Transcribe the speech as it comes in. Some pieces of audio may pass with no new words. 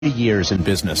Years in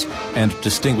business and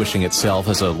distinguishing itself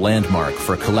as a landmark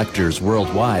for collectors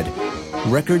worldwide,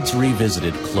 Records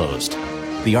Revisited closed.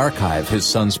 The archive his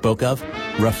son spoke of,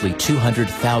 roughly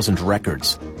 200,000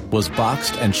 records, was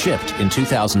boxed and shipped in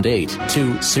 2008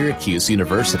 to Syracuse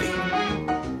University.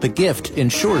 The gift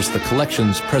ensures the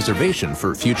collection's preservation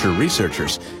for future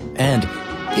researchers, and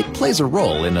it plays a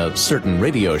role in a certain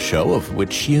radio show of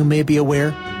which you may be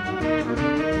aware.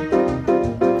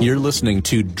 You're listening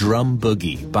to Drum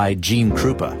Boogie by Gene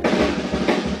Krupa,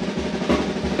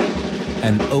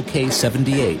 an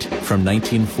OK-78 from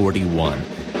 1941,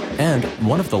 and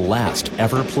one of the last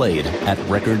ever played at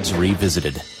Records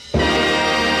Revisited.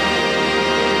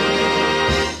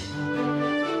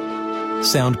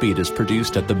 Soundbeat is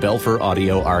produced at the Belfer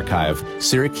Audio Archive,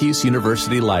 Syracuse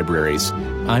University Libraries.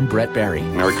 I'm Brett Barry.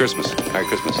 Merry Christmas. Merry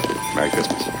Christmas. Merry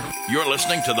Christmas. You're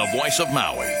listening to the Voice of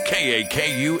Maui,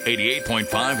 KAKU 88.5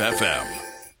 FM.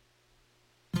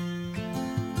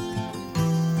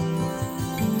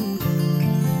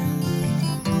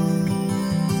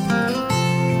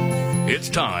 It's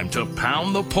time to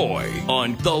pound the poi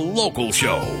on The Local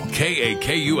Show,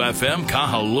 KAKU FM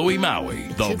Kahului, Maui,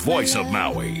 the Voice of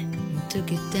Maui.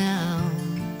 Took it down.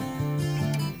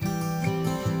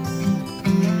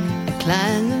 I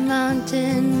climbed the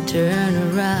mountain, turn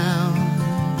around.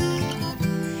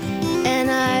 And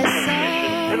I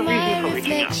saw my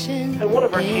reflection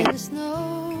in a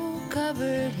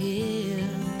snow-covered hill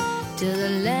till the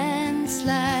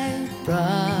landslide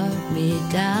brought me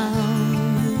down.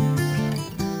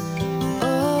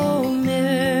 Oh,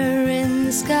 mirror in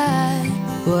the sky,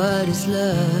 what is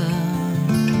love?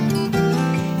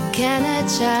 Can a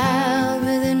child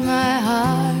within my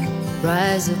heart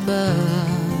rise above?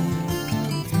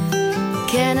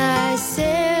 Can I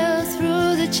sail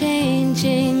through the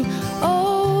changing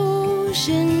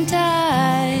ocean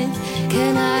tides?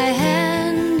 Can I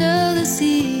handle the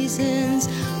seasons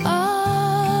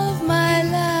of my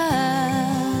life?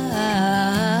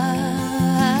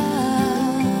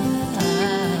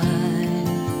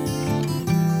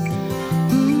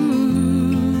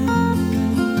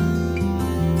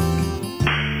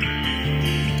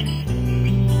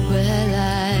 Well,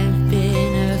 I've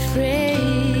been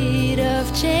afraid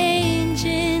of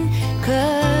changing,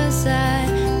 'cause I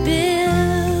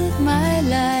built my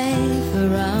life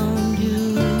around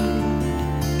you.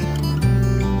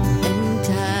 And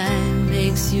time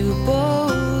makes you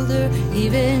bolder,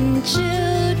 even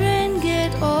children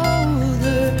get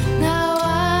older. Now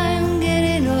I'm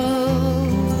getting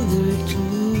older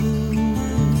too.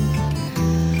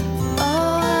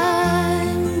 Oh,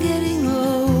 I'm getting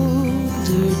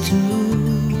older too.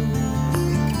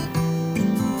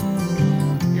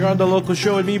 You're on The Local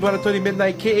Show with me, Baratoni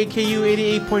Midnight, KAKU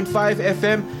 88.5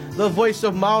 FM, the Voice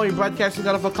of Maui, broadcasting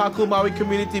out of Akaku Maui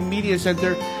Community Media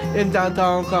Center in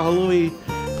downtown Kahului,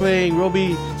 playing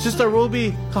Sister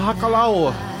Roby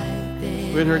Kahakalao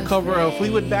with her cover of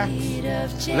Fleetwood Mac's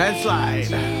Landslide.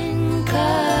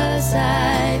 'Cause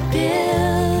I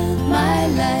built my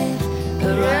life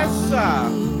Yes,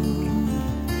 around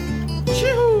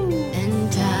Choo!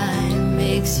 and time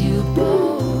makes you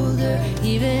bolder,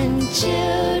 even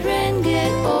children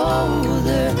get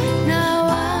older. Now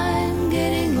I'm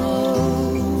getting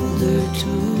older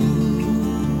too.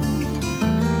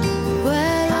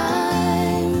 Well,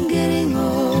 I'm getting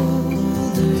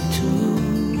older too.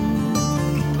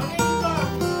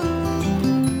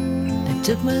 I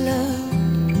took my love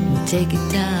and take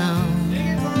it down.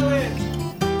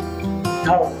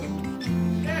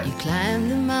 You climb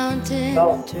the mountain,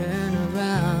 turn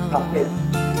around.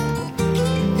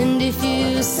 And if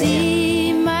you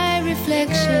see my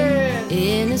reflection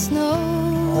in a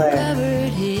snow-covered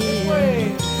hill,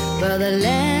 well, the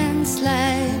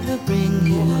landslide will bring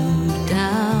you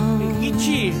down.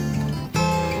 Ichi!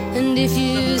 And if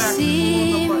you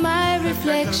see my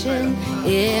reflection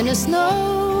in a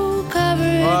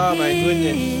snow-covered Oh, my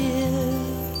goodness.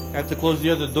 hill, I have to cose the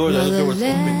other door. The well, other door the was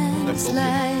open. Left open.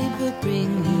 landslide will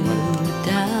bring you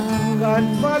down. God,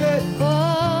 fun it!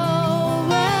 Oh,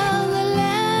 well, the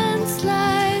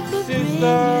landslide will bring Sister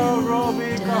you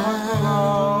Roby down.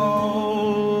 Kahakalao.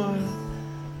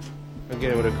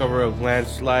 Again, with a cover of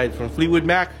Landslide from Fleetwood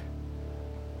Mac.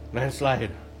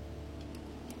 Landslide.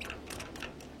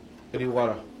 I need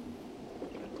water.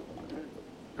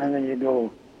 And then you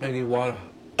go. I need water.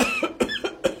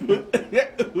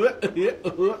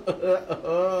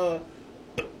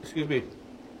 Excuse me.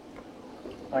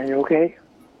 Are you okay?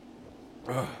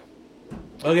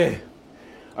 Okay.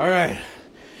 All right.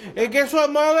 Hey, guess what,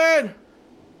 Marlon?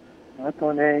 What,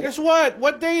 Tony? Guess what?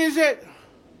 What day is it?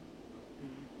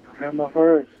 November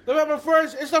 1st. November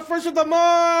 1st. It's the first of the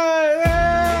month.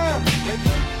 Yeah!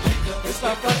 It's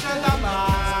the first of the month.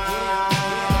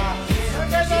 It's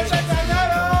the first of the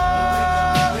month.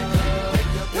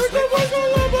 It's the first of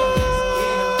the month.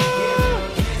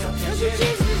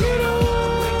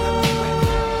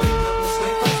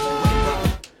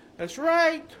 That's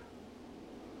right.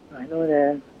 I know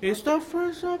that. It's the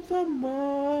first of the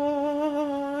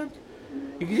month.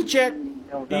 You get your check.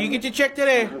 You get your check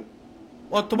today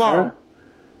or tomorrow. Huh?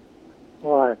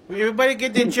 What? Everybody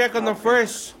get their check on the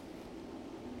first.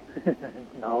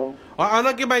 No. I'm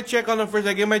not get my check on the first.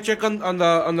 I get my check on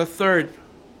the third.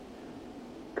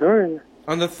 Third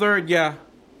On the third, yeah.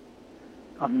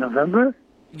 of November?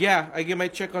 Yeah, I get my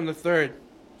check on the third.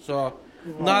 So,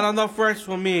 not on the first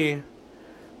for me.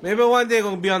 Maybe one day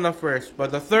gonna be on the first,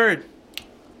 but the third.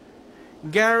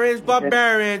 Garage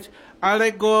Barbarians. I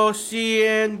like go see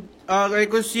and I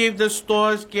go see if the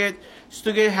stores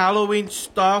still get Halloween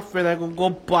stuff, and I can go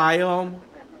buy them.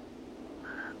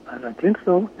 I don't think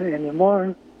so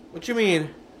anymore. What you mean?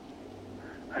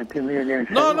 I think we're there.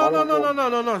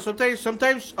 No.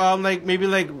 Sometimes, like maybe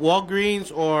like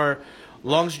Walgreens or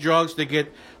Long's Drugs, they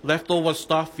get leftover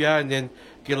stuff, yeah, and then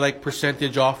get like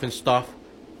percentage off and stuff.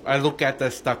 I look at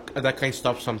that kind of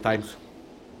stuff sometimes.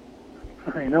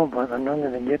 I know, but I'm not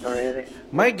gonna get already.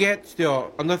 Might get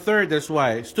still on the third. That's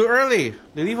why it's too early.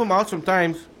 They leave them out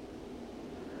sometimes.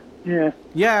 Yeah.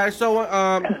 Yeah. So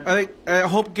I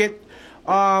hope get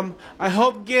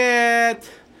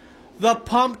the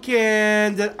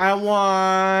pumpkin that I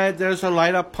want. There's a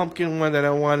light up pumpkin one that I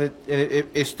wanted, and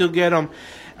it still get them.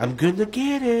 I'm gonna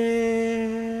get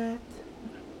it.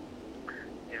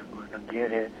 You're gonna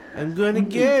get it. I'm gonna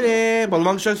get it. But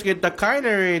long shots get the kind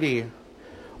already.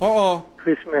 Uh-oh.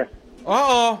 Christmas.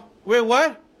 Uh-oh. Wait,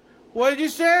 what? What did you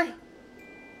say?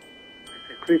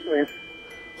 It's Christmas.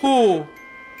 Who?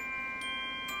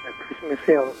 The Christmas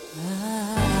sale.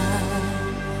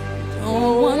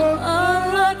 Don't want a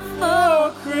lot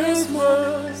for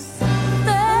Christmas.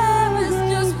 There is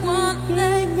just one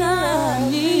thing I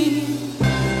need.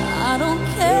 I don't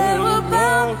care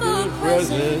about the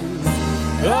presents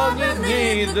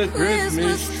underneath the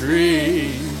Christmas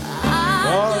tree. I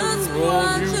just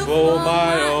want you for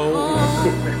my own.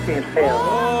 Christmas Eve sale.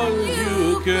 All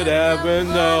you could ever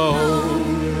know.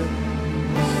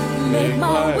 Make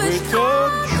my wish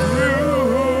come true.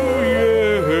 Yeah.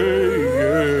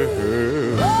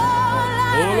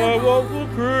 All I want for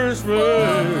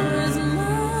Christmas.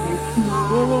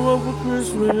 All I want for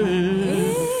Christmas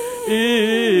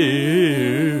is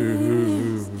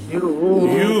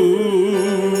you.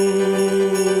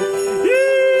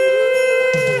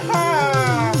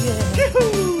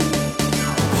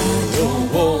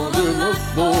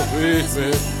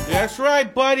 That's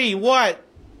right, buddy. What?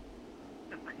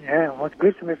 Yeah, what's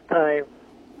Christmas time?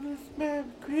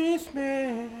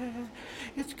 Christmas.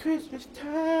 It's Christmas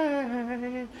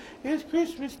time. It's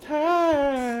Christmas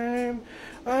time.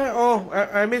 I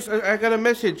got a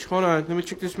message. Hold on. Let me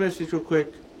check this message real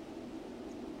quick.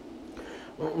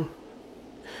 Oh,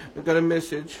 I got a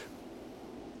message.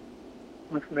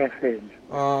 What's message?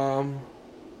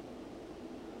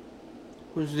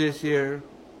 Who's this here?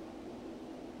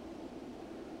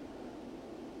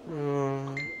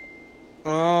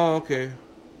 Oh, okay.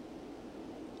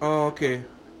 Oh, okay.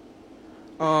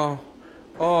 Oh,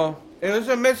 it was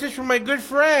a message from my good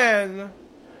friend.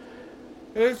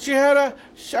 I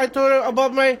told her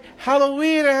about my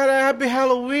Halloween. I had a happy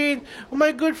Halloween with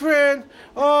my good friend.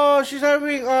 Oh, she's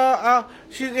having,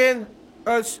 she's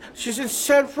in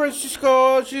San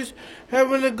Francisco. She's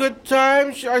having a good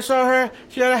time. I saw her.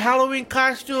 She had a Halloween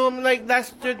costume like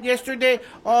yesterday.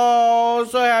 Oh,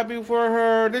 so happy for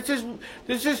her. This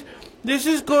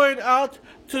is going out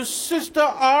to Sister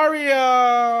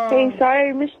Aria. Hey, sorry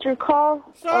I missed your call.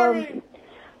 Sorry.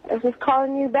 I was just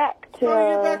calling you back to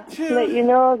to let you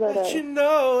know that let you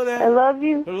know that I love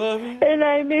you. I love you. And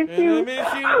I miss you. I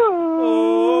miss you. Oh,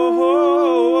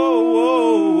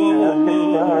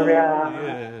 yeah.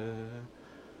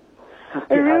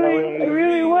 I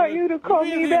really want you to call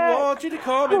me back. I want you to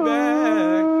call me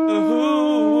back.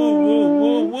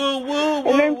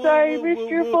 And I'm sorry I missed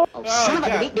your phone. Son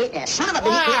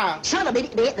of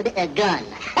a gun.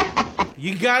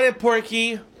 You got it,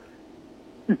 Porky.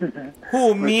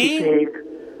 Who, me?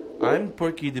 I'm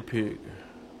Porky the Pig.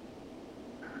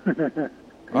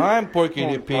 I'm Porky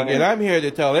the Pig, and I'm here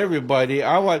to tell everybody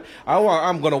I'm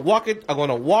gonna walk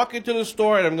into the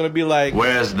store, and I'm gonna be like,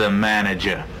 "Where's the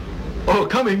manager?" "Oh,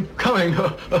 coming.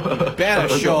 Better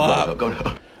show up.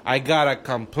 I got a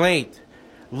complaint.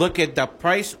 Look at the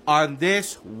price on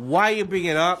this. Why you bring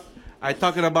it up? I'm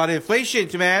talking about inflation,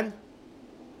 man.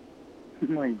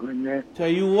 My goodness. Tell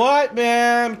you what,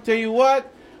 man. Tell you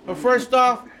what. But first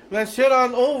off, let's head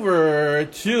on over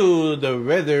to the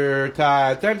weather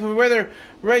time. Time for weather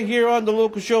right here on the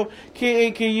local show,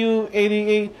 KAKU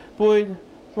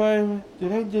 88.5.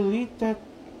 Did I delete that?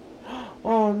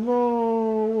 Oh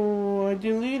no, I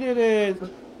deleted it.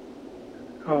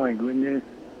 Oh my goodness.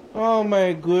 Oh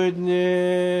my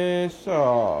goodness.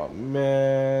 Oh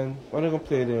man. What am I gonna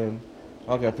play then?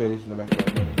 Okay, I'll play this in the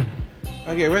background.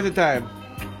 Okay, weather time.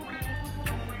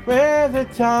 Weather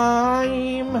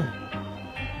time.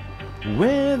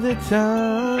 Weather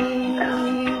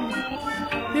time.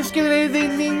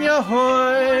 Discriminating niño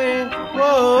hoy.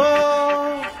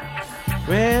 Whoa.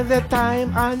 Weather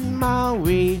time on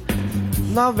Maui.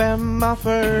 November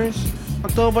 1st.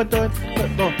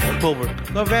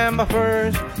 November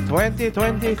 1st,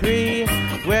 2023.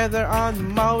 Weather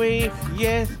on Maui.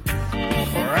 Yes.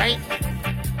 Alright.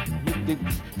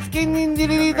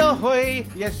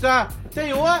 Yes, sir. Tell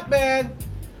you what, man.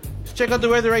 Let's check out the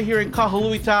weather right here in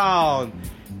Kahului Town.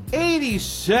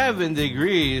 87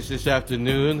 degrees this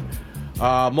afternoon.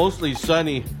 Mostly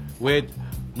sunny with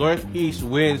northeast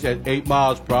winds at 8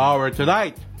 miles per hour.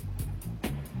 Tonight,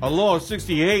 a low of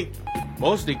 68.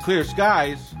 Mostly clear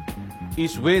skies.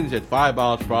 East winds at 5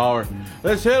 miles per hour.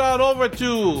 Let's head on over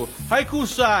to Haiku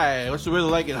side. What's the weather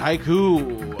like in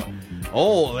Haiku?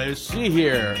 Oh, let's see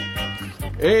here.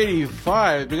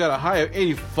 85. We got a high of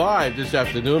 85 this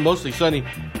afternoon. Mostly sunny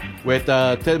with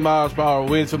 10 miles per hour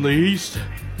winds from the east.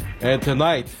 And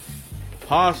tonight,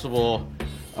 possible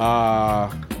low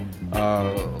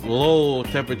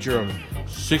temperature of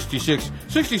 66.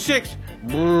 66!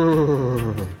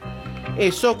 Brrr.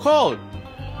 It's so cold.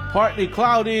 Partly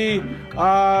cloudy,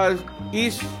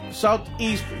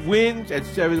 southeast winds at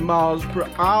 7 miles per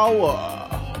hour.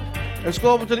 Let's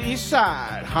go over to the east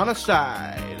side, Hana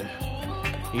side.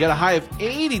 You got a high of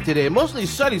 80 today, mostly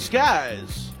sunny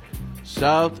skies.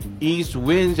 Southeast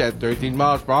winds at 13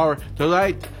 miles per hour.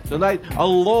 Tonight, a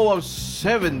low of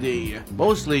 70,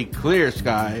 mostly clear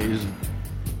skies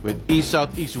with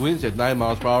east-southeast winds at 9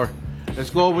 miles per hour. Let's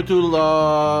go over to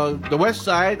the west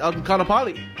side out in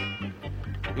Kanapali.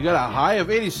 You got a high of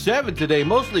 87 today,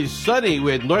 mostly sunny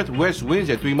with northwest winds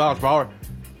at 3 miles per hour.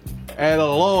 And a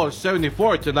low of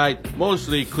 74 tonight,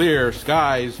 mostly clear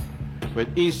skies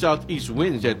with east-southeast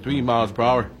winds at 3 miles per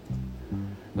hour.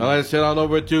 Now let's head on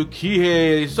over to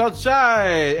Kihei, south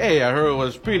side. Hey, I heard it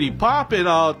was pretty popping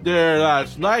out there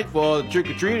last night for all the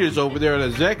trick-or-treaters over there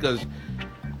at the Zekas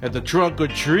at the trunk or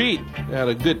treat. They had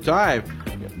a good time.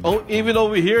 Oh, even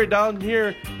over here, down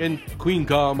here in Queen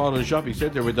Ka Mountain Shopping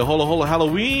Center with the Hola Hola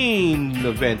Halloween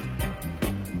event.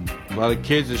 A lot of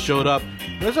kids that showed up.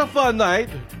 It was a fun night.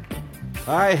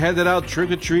 I handed out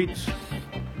trick-or-treats.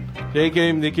 They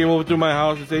came over to my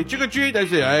house and said, trick-or-treat. I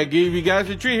said, I gave you guys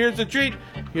a treat. Here's a treat.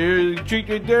 Here's a treat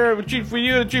right there. A treat for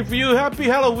you. A treat for you. Happy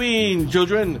Halloween,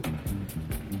 children.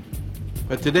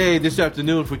 But today, this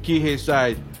afternoon for Kihei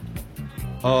side,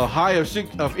 a high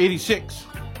of 86.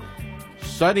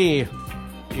 Sunny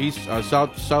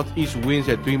southeast winds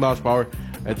at 3 miles per hour.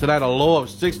 And tonight, a low of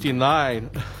 69.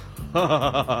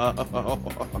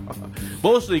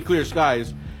 Mostly clear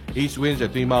skies. East winds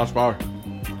at 3 miles per hour.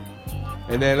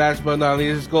 And then last but not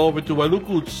least, let's go over to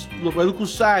Wailuku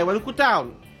side, Wailuku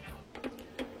town.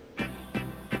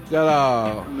 Got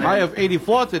a high of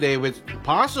 84 today with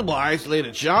possible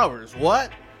isolated showers.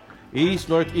 What?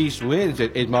 East-northeast winds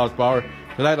at 8 miles per hour.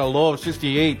 Tonight, a low of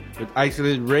 68 with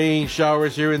isolated rain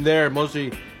showers here and there.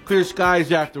 Mostly clear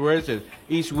skies afterwards and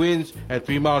east winds at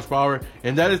 3 miles per hour.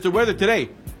 And that is the weather today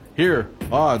here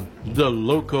on The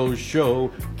Loco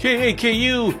Show.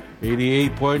 KAKU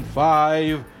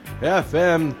 88.5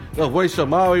 FM. The voice of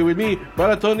Maui with me,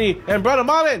 Brother Tony, and Brother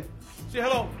Marlon. Say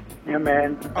hello. Yeah,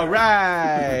 man. All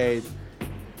right.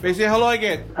 May say hello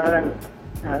again.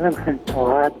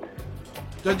 What?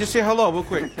 Don't just say hello real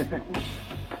quick.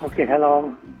 Okay,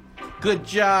 hello. Good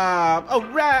job. All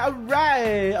right, all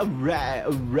right, all right,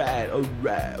 all right, all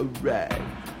right, all right.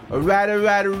 All right, all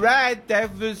right, all right.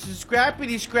 That was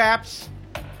Scrappity Scraps.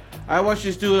 I watched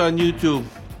this dude on YouTube.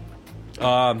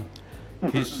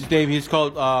 His name, he's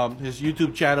called, his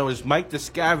YouTube channel is Mike the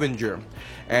Scavenger.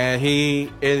 And he,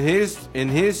 in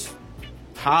his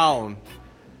town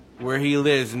where he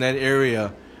lives in that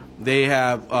area, they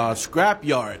have scrap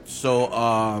yards. So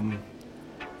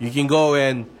you can go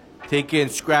and take in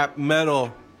scrap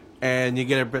metal, and you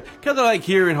get a kind of like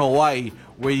here in Hawaii,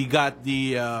 where you got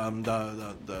the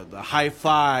high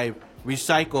five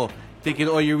recycle, taking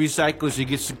all your recycles, you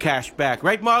get some cash back,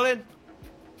 right, Marlon?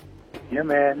 Yeah,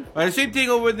 man. The same thing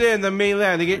over there in the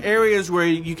mainland. They get areas where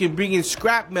you can bring in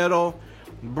scrap metal,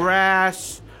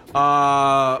 brass,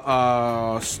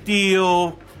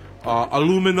 steel,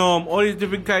 aluminum, all these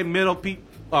different kind of metal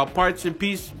parts and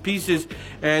pieces,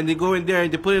 and they go in there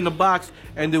and they put it in a box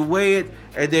and they weigh it,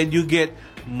 and then you get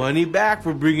money back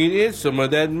for bringing in some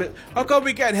of that. How come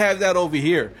we can't have that over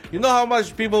here? You know how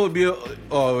much people would be?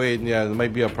 Oh wait, yeah, there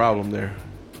might be a problem there.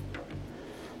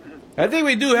 I think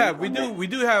we do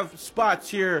have spots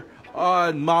here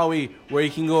on Maui where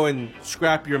you can go and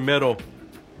scrap your metal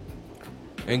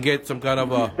and get some kind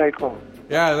of a recycle.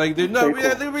 Yeah, like they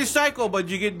recycle, but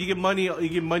you get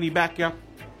money back, yeah.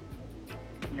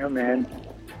 Yeah, man.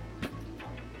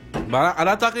 But I'm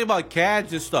not talking about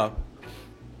cans and stuff.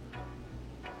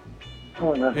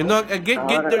 Oh, no. You know,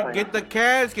 get the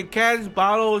cans,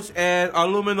 bottles, and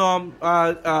aluminum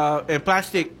and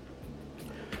plastic.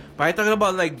 But I'm talking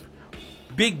about like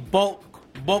big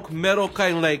bulk metal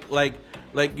kind, like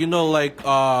you know, like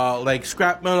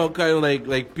scrap metal kind of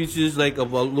like pieces like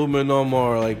of aluminum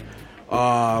or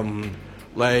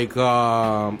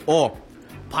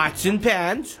pots and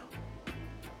pans.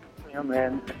 Yeah,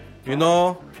 man. You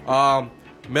know,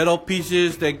 metal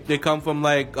pieces they come from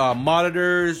like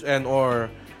monitors and or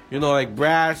you know like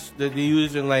brass that they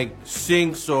use in like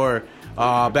sinks or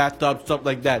bathtubs, stuff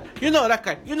like that. You know that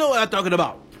kind. You know what I'm talking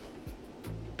about.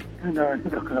 You know what I'm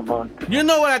talking about. You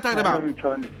know what I'm talking about.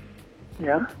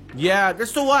 Yeah? Yeah,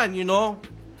 that's the one, you know.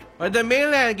 But the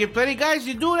mainland, get plenty guys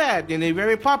who do that, and they're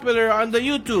very popular on the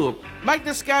YouTube. Mike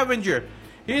the Scavenger,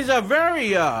 he's a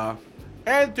very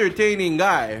entertaining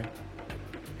guy.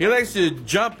 He likes to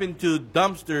jump into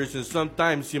dumpsters, and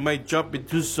sometimes he might jump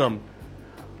into some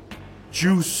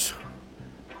juice.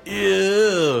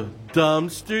 Ew,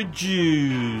 dumpster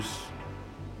juice.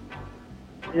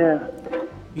 Yeah.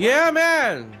 Yeah,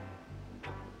 man.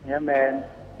 Yeah, man.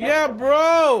 Yeah,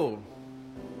 bro.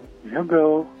 Yeah,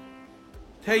 bro.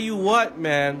 Tell you what,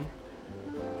 man.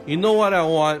 You know what I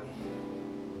want?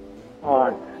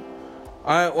 What?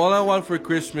 All I want for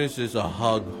Christmas is a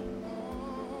hug.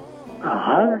 A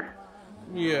hug?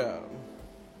 Yeah.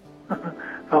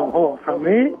 Oh, from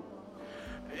me?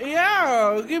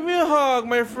 Yeah, give me a hug,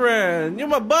 my friend. You're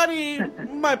my buddy,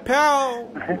 my pal.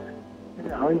 I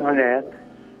know that.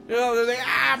 You know, they're like,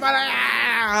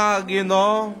 hug, you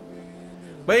know.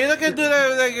 But you look into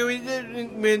that, like we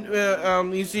did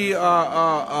when you see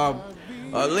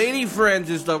lady friends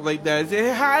and stuff like that. Say,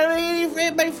 hi, lady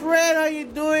friend, my friend, how you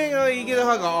doing? Or you get a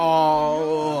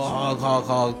hug,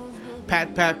 hug,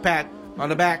 pat on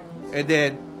the back, and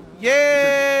then,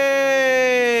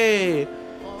 yay!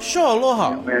 Show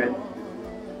aloha.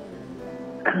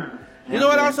 You know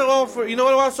what else I want for? You know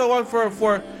what else I want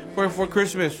for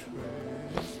Christmas?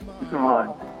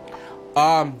 What?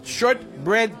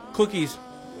 Shortbread cookies.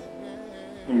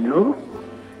 You do?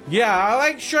 Yeah, I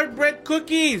like shortbread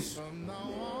cookies.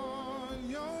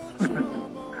 I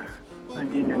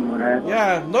didn't know that.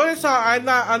 Yeah, notice how I'm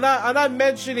not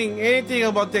mentioning anything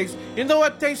about things. You know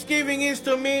what Thanksgiving is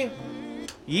to me?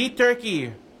 You eat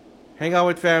turkey, hang out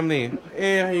with family.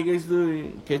 Hey, how you guys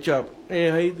doing? Catch up. Hey,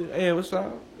 how you doing? Hey, what's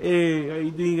up? Hey, how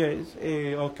you doing, guys?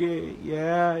 Hey, okay,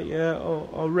 yeah, oh,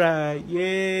 all right,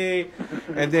 yay.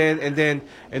 and then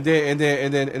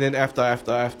after.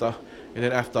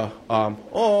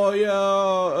 Oh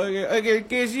yeah,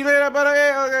 okay, see you later, but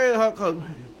okay, hug.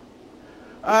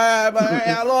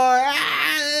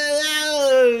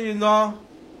 You know,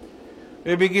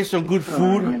 maybe get some good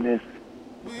food.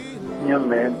 Yeah,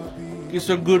 man. Get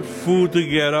some good food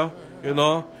together. You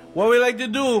know, what we like to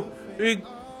do, we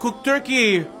cook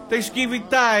turkey, Thanksgiving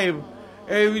time,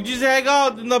 and we just hang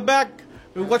out in the back.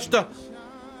 We watch the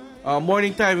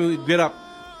morning time. We get up,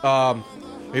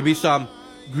 maybe some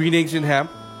green eggs and ham.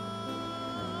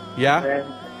 Yeah, Man.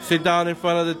 sit down in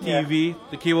front of the TV,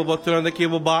 the cable box, turn on the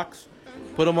cable box,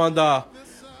 put them on the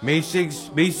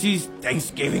Macy's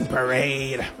Thanksgiving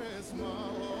parade.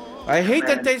 I hate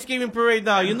the Thanksgiving parade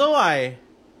now. You know why?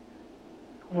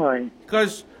 Why?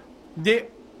 Because they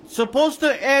supposed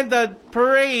to end the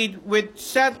parade with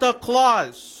Santa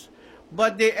Claus,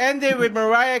 but they ended with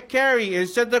Mariah Carey, and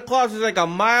Santa Claus is like a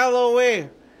mile away.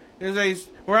 It's like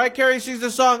Mariah Carey sings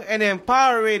the song, and then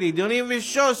Power Rating, they don't even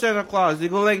show Santa Claus. They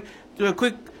go like to a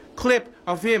quick clip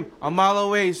of him a mile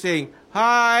away saying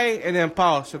hi, and then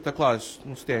pow, Santa Claus.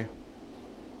 Stay.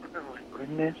 Oh my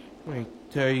goodness. I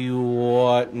tell you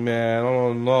what, man. I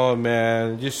don't know,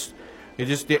 man. It's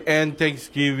just the end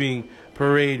Thanksgiving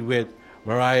parade with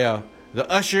Mariah, the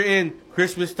usher in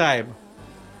Christmas time,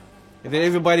 and then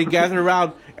everybody gather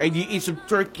around and you eat some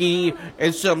turkey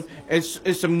and some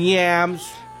yams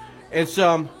and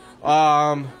some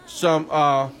what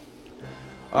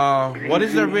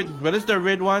is the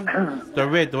red one?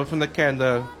 The one from the can,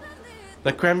 the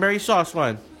cranberry sauce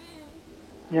one.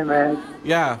 Yeah, man.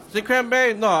 Yeah, is it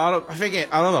cranberry? No, I forget.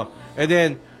 I don't know. And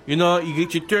then, you know, you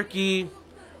get your turkey,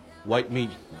 white meat,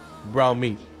 brown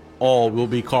meat, all will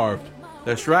be carved.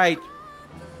 That's right.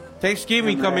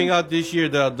 Thanksgiving coming out this year,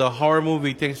 the horror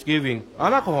movie Thanksgiving.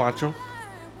 Anak ko macho.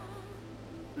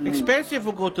 Expensive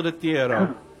to go to the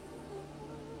theater.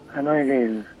 I know it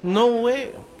is. No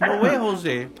way,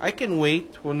 Jose. I can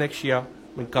wait for next year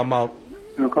when it come out.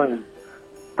 Because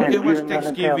I can watch Thanksgiving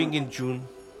Thanksgiving in June.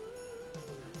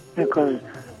 Because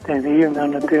Thanksgiving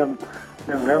until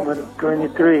November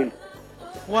 23.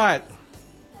 What?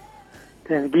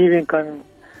 Thanksgiving comes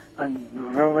on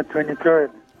November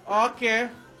 23rd. Okay.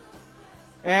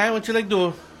 And what you like do?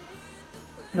 I'm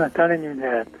not telling you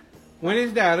that. When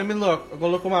is that? Let me look. I'm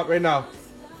gonna look them up right now.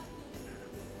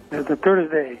 It's a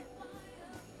Thursday.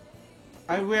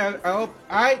 I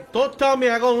don't tell me.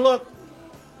 I gonna look.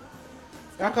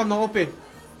 How come not open?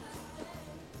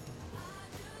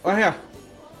 Oh here.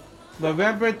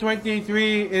 November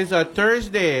 23 is a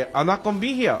Thursday. I'm not gonna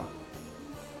be here.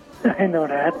 I know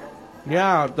that.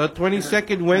 Yeah, the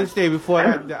 22nd Wednesday before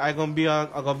that, I'm gonna be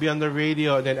on the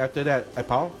radio, and then after that, I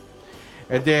power.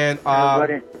 And then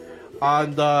Everybody.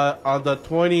 on the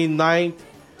 29th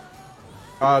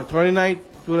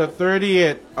to the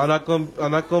 30th, I'm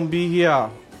not gonna be here.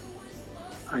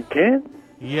 Okay?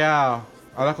 Yeah,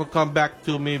 I'm not gonna come back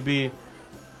to maybe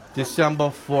December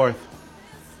 4th.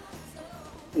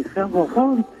 December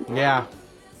 4th? Yeah,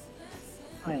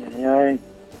 Ay.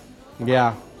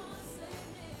 yeah.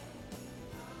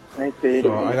 I see.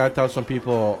 So I gotta tell some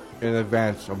people in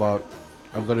advance about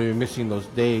I'm gonna be missing those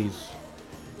days.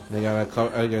 They gotta come.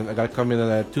 I gotta come in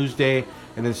on a Tuesday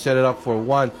and then set it up for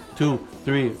 1, 2,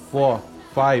 3, 4,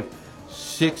 5,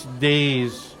 6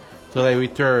 days till I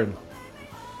return.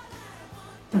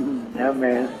 Yeah,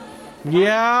 man.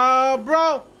 Yeah,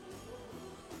 bro.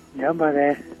 Yeah,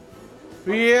 buddy.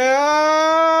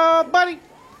 Yeah, buddy.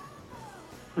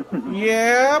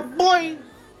 Yeah, boy.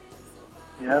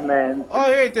 Yeah, man. Oh,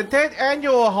 hey, the 10th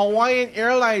annual Hawaiian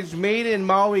Airlines Made in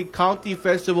Maui County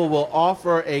Festival will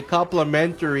offer a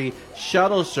complimentary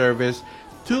shuttle service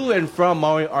to and from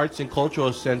Maui Arts and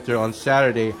Cultural Center on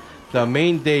Saturday, the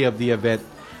main day of the event.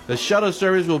 The shuttle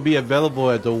service will be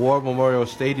available at the War Memorial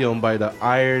Stadium by the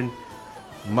Iron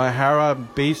Mahara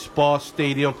Baseball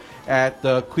Stadium at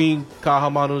the Queen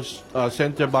Kahamanu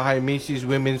Center behind Macy's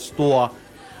Women's Store.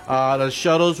 The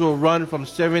shuttles will run from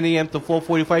 7 a.m. to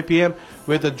 4:45 p.m.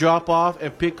 with a drop-off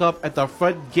and pick-up at the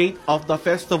front gate of the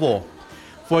festival.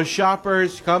 For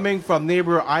shoppers coming from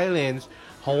neighbor islands,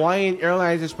 Hawaiian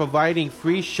Airlines is providing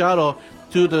free shuttle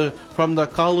from the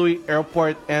Kahului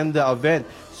Airport and the event,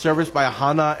 serviced by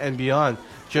Hana and beyond.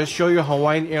 Just show your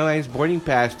Hawaiian Airlines boarding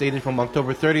pass dated from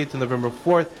October 30th to November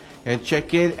 4th and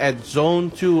check in at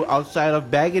Zone 2 outside of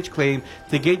baggage claim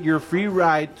to get your free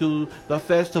ride to the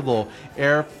festival.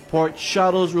 Airport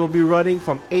shuttles will be running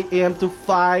from 8 a.m. to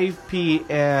 5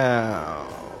 p.m.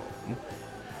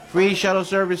 Free shuttle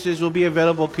services will be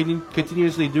available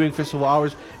continuously during festival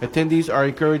hours. Attendees are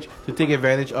encouraged to take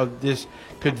advantage of this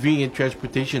convenient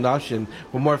transportation option.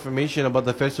 For more information about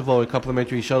the festival and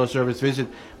complimentary shuttle service, visit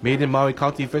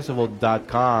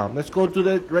MadeInMauiCountyFestival.com. Let's go to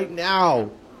that right now.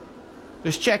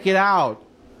 Let's check it out.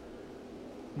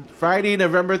 Friday,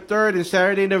 November 3rd and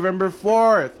Saturday, November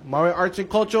 4th. Maui Arts and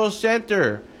Cultural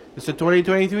Center. It's the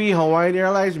 2023 Hawaiian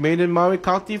Airlines Made in Maui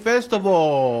County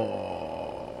Festival.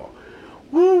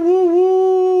 Woo, woo,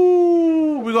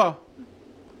 woo. We go.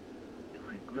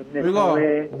 We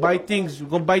go. Buy things. We're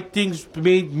going to buy things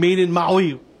made in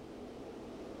Maui.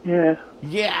 Yeah.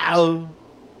 Yeah.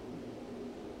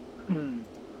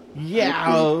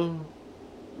 Yeah.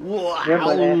 Wow.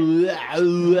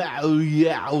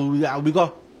 Yeah. We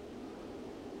go.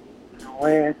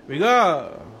 Where? We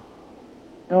go.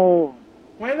 No.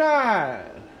 Why not?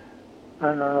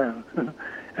 No.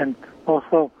 And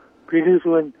also, pretty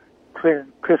soon,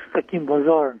 Chris Takin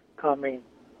Bazaar coming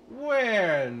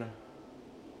When?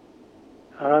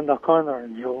 around the corner,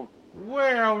 Joe.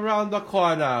 Where around the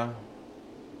corner?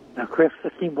 The Chris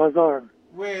Takin Bazaar.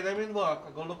 Wait, let me look.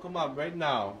 I'll go look them up right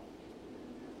now.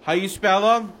 How you spell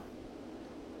them?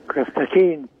 Chris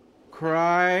Takin.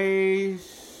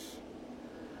 Christ.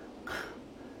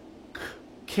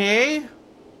 K?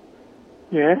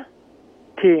 Yeah?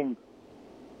 King.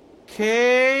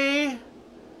 K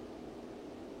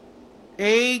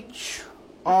H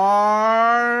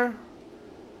R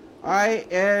I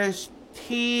S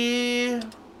T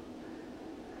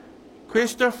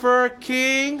Christopher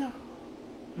King.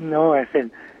 No, I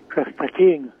said Chris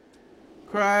Takin.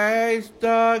 Christ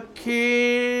the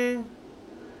King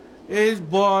is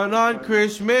born on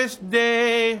Christmas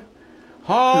Day.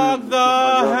 Hark the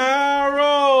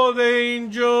herald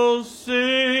angels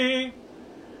sing,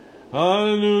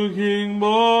 a new King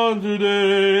born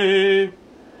today.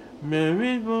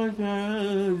 Mary born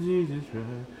Jesus Christ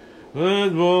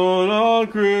was born on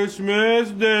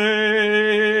Christmas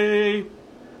Day.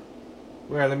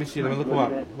 Where? Let me see. Let me look them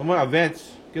up. Come on,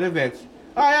 events. Get events.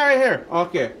 Oh, yeah, right here.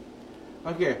 Okay.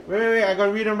 Okay. Wait. I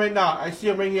gotta read them right now. I see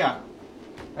them right here.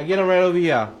 I get them right over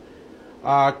here.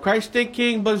 Christ the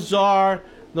King Bazaar,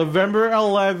 November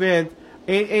 11th,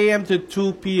 8 a.m. to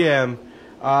 2 p.m.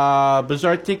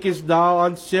 Bazaar tickets now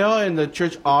on sale in the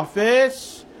church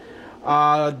office.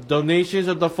 Donations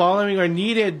of the following are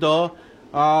needed though.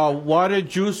 Water,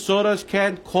 juice, sodas,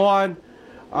 canned corn,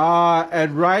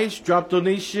 and rice. Drop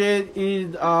donation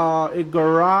in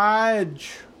garage.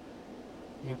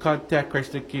 You can contact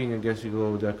Christ the King. I guess you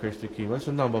go with Christ the King. What's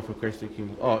the number for Christ the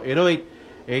King? Oh,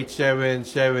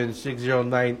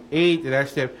 808-877-6098. And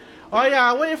ask them, oh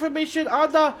yeah, what information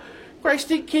on the Christ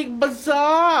the King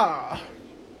Bazaar?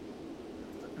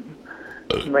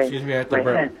 Excuse me, I have to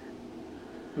burp.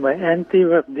 My auntie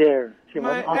worked there. She was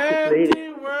My an office lady.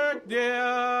 auntie worked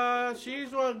there.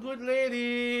 She's a good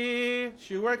lady.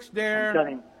 She works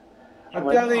there.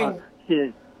 I'm telling.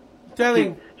 She's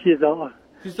the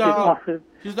office.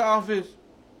 She's the office.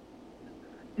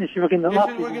 Yeah, she works in the Yeah,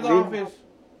 office. she works in the office.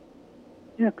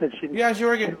 Yeah, because she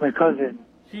works in. my cousin.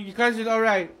 Your cousin, all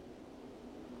right.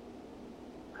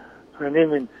 Her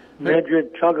name is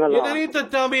Madrid Chagala. You don't need to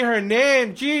tell me her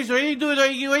name. Jeez, what are you doing?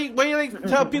 Why you like to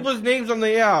tell people's names on the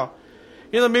air?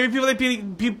 You know, maybe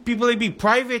people like be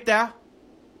private there.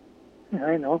 Yeah,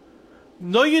 I know.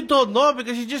 No, you don't know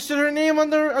because you just said her name on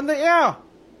the air.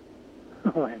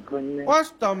 Oh my goodness.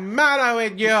 What's the matter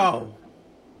with you? I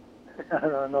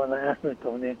don't know. Ask me,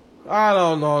 Tony. I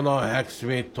don't know. No, ask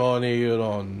me, Tony. You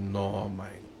don't know.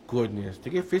 My goodness.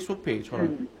 Take a Facebook page. Hold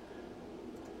on.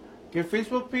 Get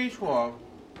Facebook page. Hold on.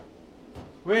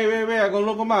 Wait. I'm going to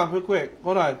look them up real quick.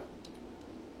 Hold on.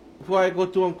 Before I go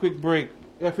to a quick break.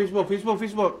 Yeah,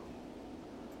 Facebook.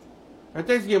 I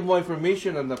think give more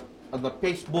information on the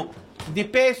Facebook. The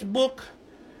Facebook.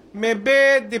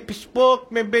 Maybe the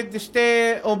Facebook. Maybe they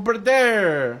stay over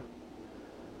there.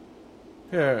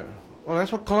 Here. Oh,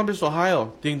 that's what Columbus,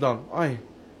 Ohio. Ding dong. Ay.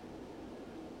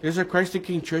 There's a Christ the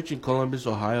King Church in Columbus,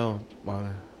 Ohio.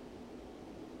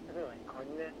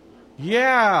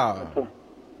 Yeah.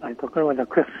 I talk about the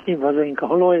Christ King Bazaar in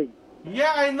Kaho'olawe.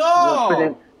 Yeah, I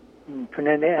know.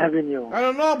 Penene Avenue. I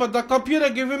don't know, but the computer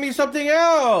giving me something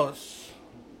else.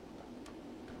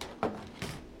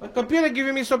 The computer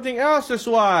giving me something else, that's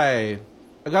why.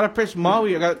 I gotta press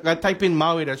Maui. I gotta type in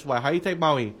Maui, that's why. How you type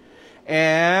Maui?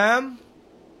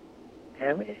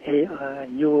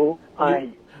 M-A-U-I.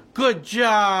 Good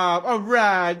job.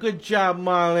 Alright, good job,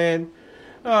 Marlon.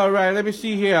 Alright, let me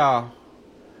see here.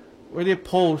 Where they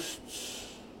posts?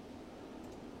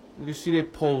 You can see their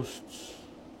posts.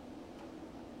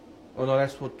 Oh no,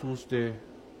 that's for Tuesday.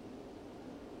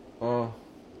 Oh.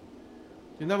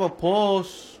 They never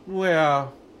post. Where?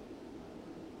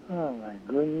 Oh my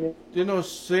goodness. They don't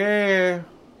say.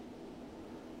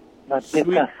 But they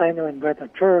can sign you in by the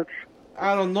church.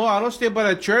 I don't know. I don't stay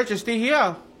by the church. I stay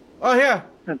here. Oh, here.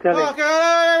 Okay. Wait.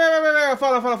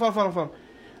 Follow.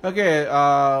 Okay,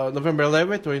 November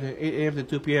 11th, 8 a.m. to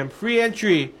 2 p.m. Free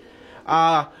entry.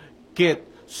 Get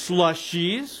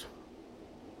slushies.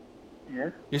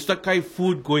 Yes. It's the kind of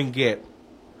food going get.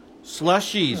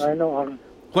 Slushies. I know.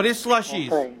 What is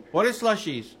slushies? Okay. What is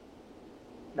slushies?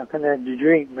 Not gonna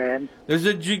drink, man. There's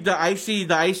a drink, the icy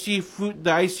fruit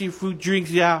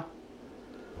drinks, yeah.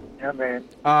 Yeah, man.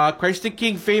 Christ the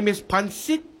King famous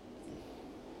pancit.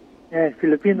 Yeah, it's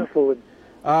Filipino food.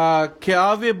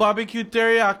 Ke'ave barbecue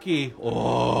teriyaki.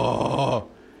 Oh.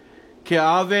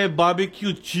 Ke'ave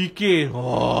barbecue chicken.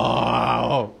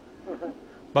 Oh.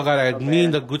 Baga, I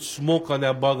mean the good smoke on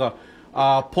that burger.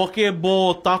 Poke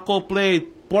bowl, taco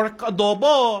plate, pork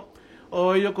adobo.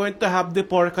 Oh, you're going to have the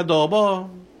pork adobo.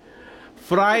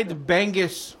 Fried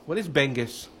bangus. What is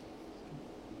bangus?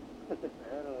 I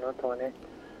don't know, Tony.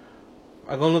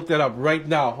 I'm going to look that up right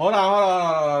now. Hold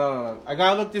on. I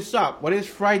got to look this up. What is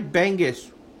fried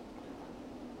bangus?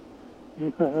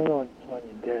 I don't know,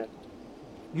 Tony, Dad.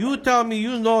 You tell me,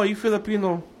 you know, you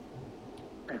Filipino.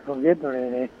 I forget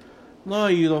already. No,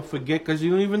 you don't forget because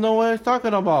you don't even know what I'm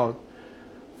talking about.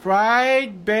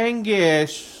 Fried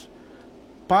bangus.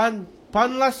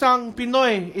 Panlasang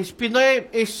Pinoy. Is Pinoy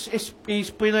is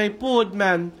Pinoy food,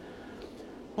 man.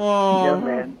 Oh. Yeah,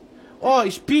 man. Oh,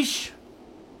 it's fish.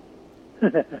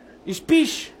 It's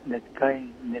fish. That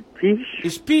kind, that fish.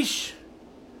 It's fish.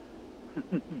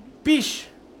 Fish.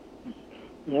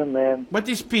 Yeah, man. What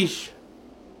is fish?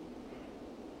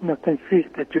 nothing fish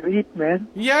that you eat, man.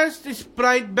 Yes, this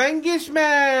fried Bengis,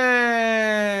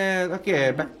 man.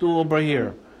 Okay, back to over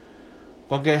here.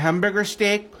 Okay, hamburger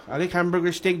steak. I like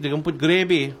hamburger steak. They can put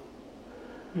gravy.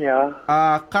 Yeah,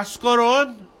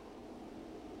 Cascoron.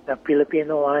 the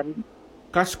Filipino one.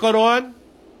 Cascoron.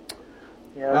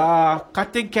 Yeah.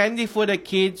 Cotton candy for the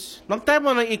kids. Long time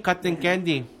I don't eat cotton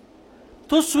candy.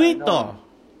 Too sweet, though.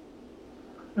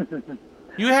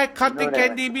 You had cotton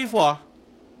candy before?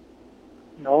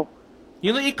 No,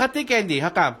 You don't eat cotton candy. How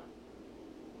come?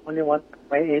 only one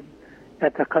I ate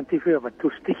at the country fair, but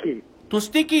too sticky. Too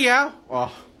sticky, yeah?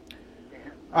 Oh.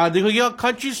 They go get a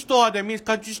country store. That means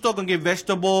country store gonna get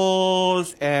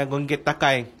vegetables and gonna get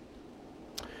takay.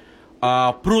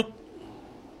 Fruit.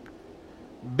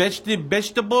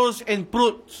 Vegetables and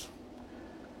fruits.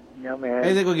 Yeah, man.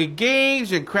 And they're gonna get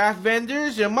games and craft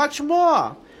vendors and much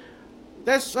more.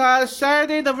 That's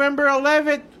Saturday, November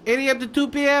 11th, 8 a.m. to 2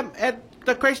 p.m. at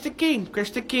the Christ the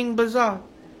King Bazaar.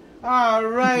 All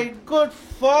right, good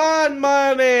fun,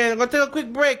 my man. I'm gonna take a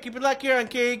quick break. Keep it locked here on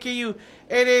KAKU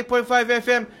 88.5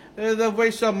 FM, the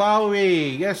voice of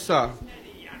Maui. Yes, sir.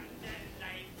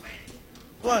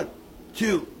 1,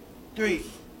 2, 3,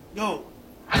 go.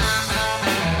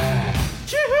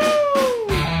 Choo-hoo!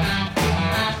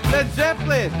 Led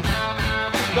Zeppelin,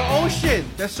 the ocean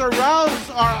that surrounds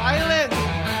our island.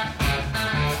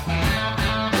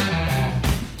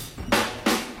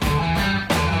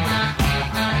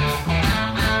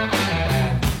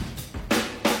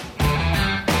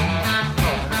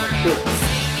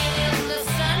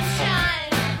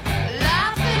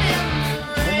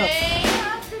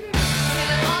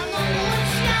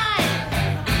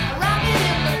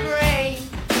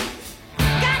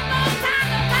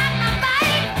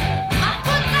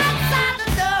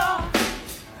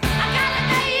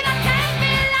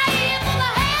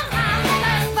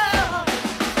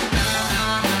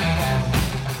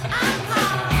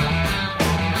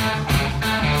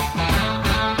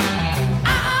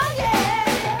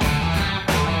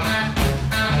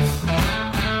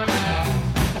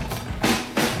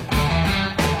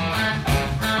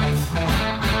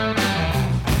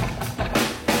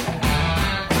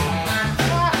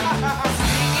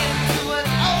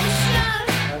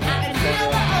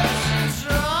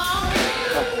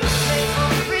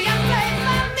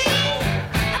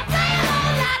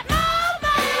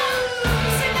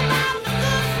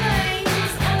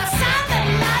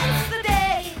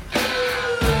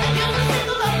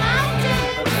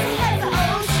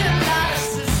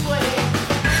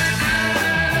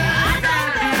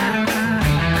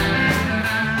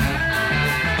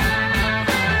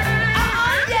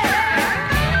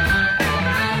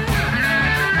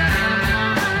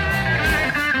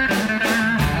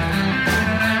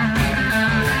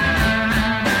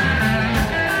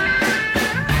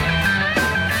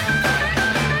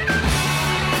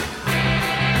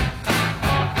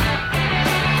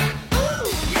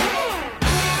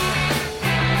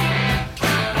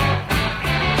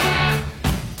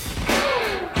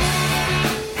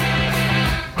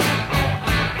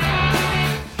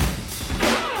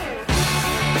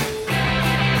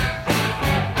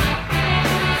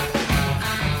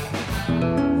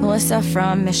 Melissa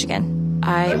from Michigan.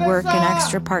 I work an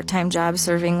extra part-time job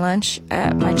serving lunch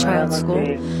at my child's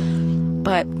school,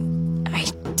 but I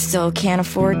still can't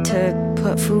afford to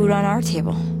put food on our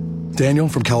table. Daniel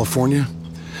from California.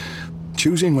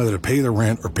 Choosing whether to pay the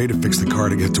rent or pay to fix the car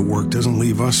to get to work doesn't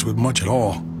leave us with much at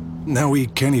all. Now we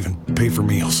can't even pay for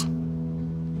meals.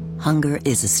 Hunger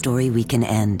is a story we can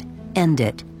end. End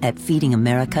it at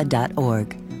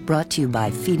feedingamerica.org. Brought to you by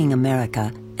Feeding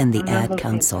America and the Ad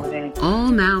Council.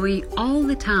 All Maui, all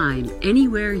the time,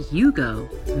 anywhere you go.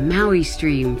 Maui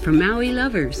Stream for Maui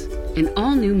lovers. An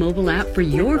all-new mobile app for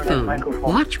your phone.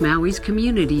 Watch Maui's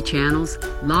community channels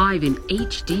live in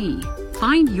HD.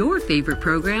 Find your favorite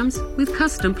programs with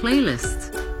custom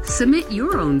playlists. Submit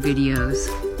your own videos.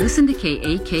 Listen to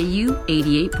KAKU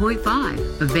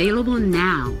 88.5. Available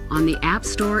now on the App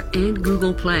Store and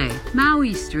Google Play.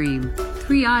 Maui Stream.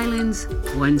 3 islands,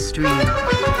 1 stream.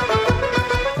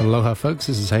 Aloha folks,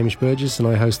 this is Hamish Burgess and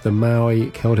I host the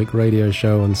Maui Celtic Radio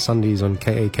Show on Sundays on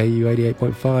KAKU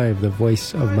 88.5, the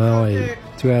voice of Maui.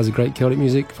 2 hours of great Celtic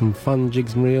music, from fun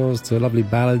jigs and reels to lovely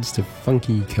ballads to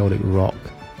funky Celtic rock.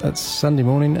 That's Sunday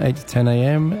morning 8 to 10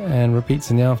 a.m. and repeats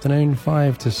in the afternoon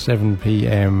 5 to 7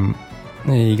 p.m.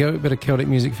 There you go, a bit of Celtic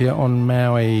music for you on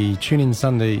Maui. Tune in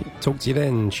Sunday. Talk to you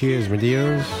then. Cheers, my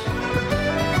dears.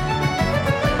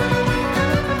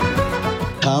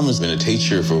 Tom has been a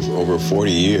teacher for over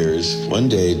 40 years. One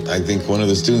day, I think one of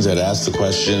the students had asked the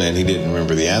question and he didn't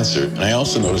remember the answer. And I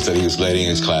also noticed that he was letting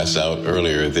his class out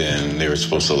earlier than they were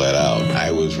supposed to let out.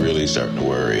 I was really starting to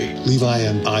worry. Levi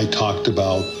and I talked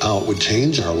about how it would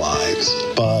change our lives,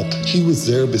 but he was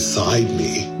there beside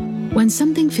me. When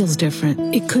something feels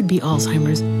different, it could be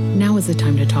Alzheimer's. Now is the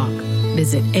time to talk.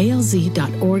 Visit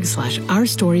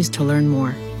alz.org/ourstories to learn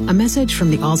more. A message from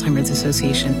the Alzheimer's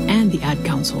Association and the Ad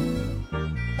Council.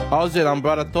 How's it? I'm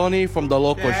Brother Tony from The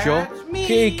Local Show.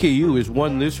 KAKU is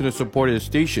one listener-supported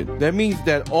station. That means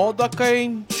that all the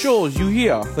kind shows you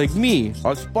hear, like me,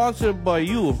 are sponsored by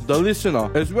you, the listener,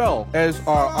 as well as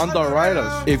our underwriters.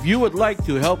 If you would like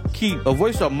to help keep the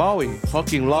voice of Maui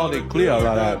talking loud and clear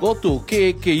like that, go to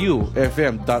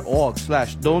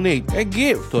kakufm.org/donate and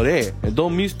give today. And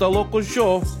don't miss The Local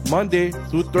Show Monday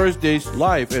through Thursdays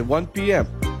live at 1 p.m.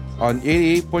 on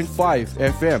 88.5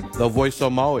 FM, The Voice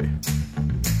of Maui.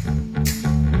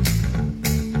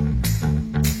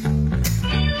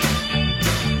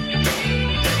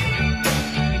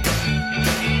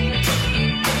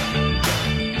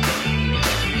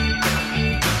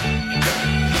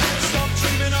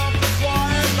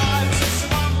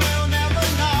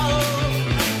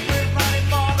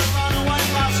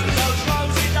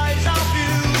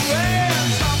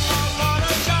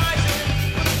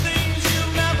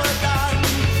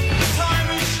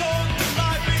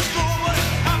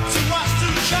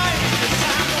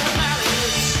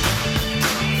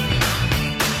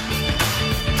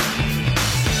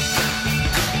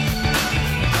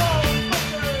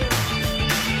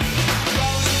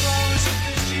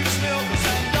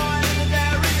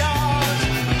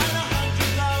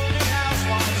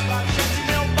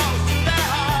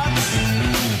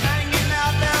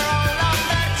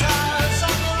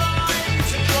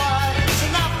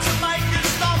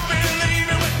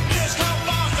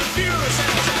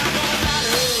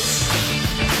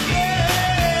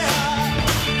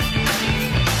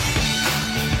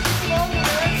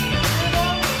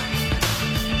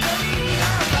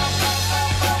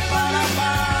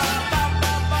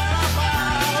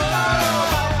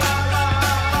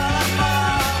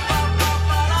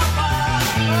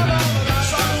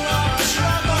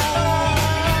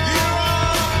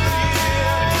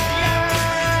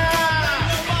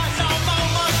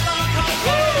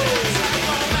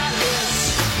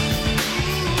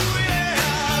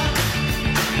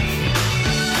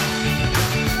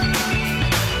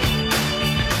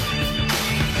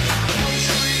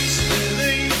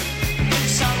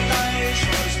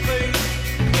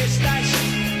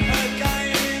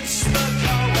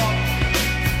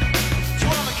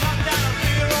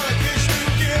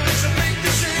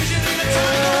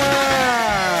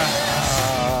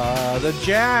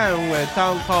 Jam with a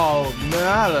town called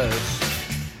Malice.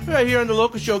 Right here on The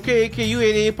Local Show, KAKU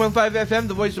 88.5 FM,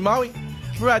 The Voice of Maui.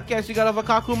 Broadcasting out of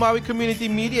Akaku Maui Community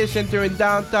Media Center in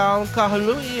downtown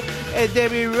Kahului at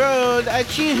Debbie Road.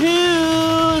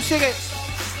 Achoo! Sing it!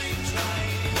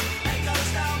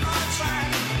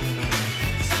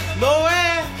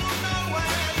 Nowhere!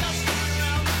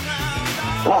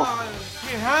 Oh,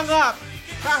 you hung up!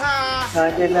 Haha! I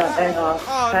did not hang up.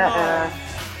 Oh, no!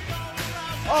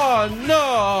 Oh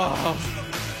no!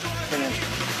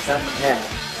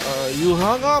 You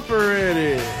hung up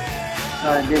already. No,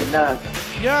 I did not.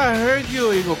 Yeah, I heard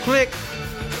you. You go click.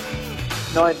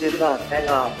 No, I did not. Hang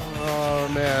up. Oh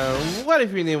man, what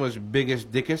if your name was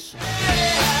Biggest Dickus?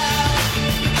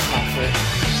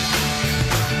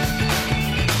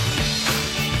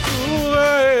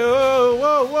 Whoa,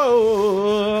 whoa, whoa.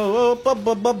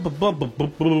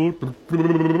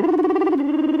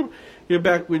 You're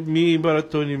back with me, Brother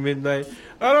Tony Midnight.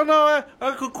 I don't know,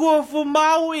 Kokua for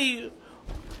Maui.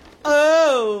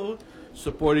 Oh!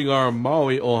 Supporting our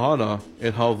Maui Ohana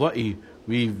in Hawaii,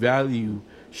 we value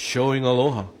showing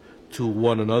aloha to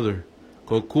one another.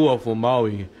 Kokua for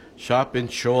Maui, Shop and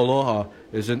Show Aloha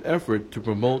is an effort to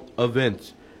promote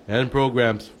events and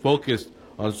programs focused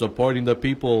on supporting the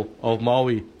people of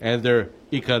Maui and their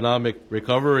economic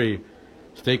recovery.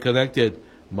 Stay connected,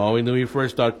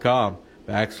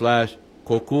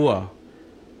 MauiNuiFirst.com/Kokua.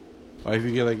 Or if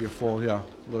you get like your phone, yeah,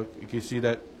 look, you can see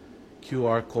that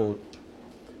QR code.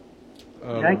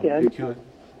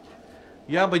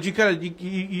 Yeah, but you gotta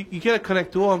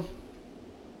connect to them.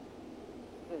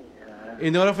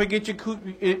 In order for connect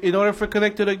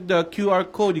to the QR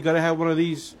code, you gotta have one of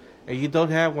these, and you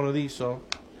don't have one of these, so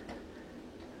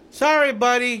sorry,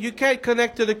 buddy, you can't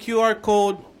connect to the QR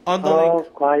code on the link. Oh,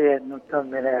 quiet, no tell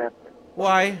me that.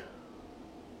 Why?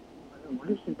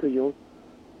 Listen to you.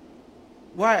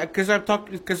 Why? Because I'm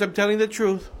telling the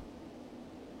truth.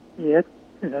 Yes.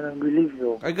 I don't believe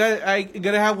you. I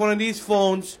gotta have one of these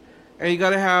phones, and you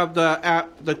gotta have the app,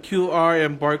 the QR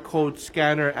and barcode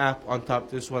scanner app on top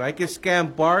of this one. I can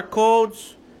scan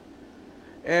barcodes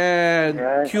and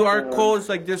QR codes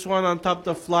like this one on top of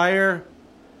the flyer.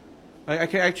 I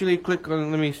can actually click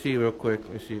on. Let me see real quick.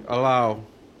 Let me see. Allow.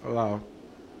 Let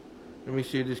me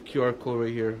see this QR code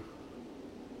right here.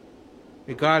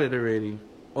 I got it already.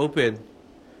 Open.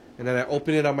 And then I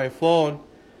open it on my phone.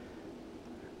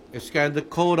 I scan the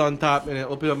code on top and I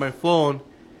open it on my phone.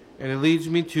 And it leads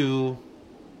me to...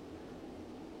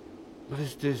 What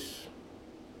is this?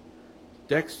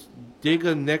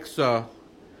 Diga Nexa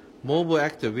mobile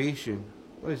activation.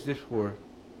 What is this for?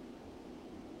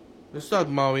 It's not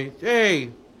Maui.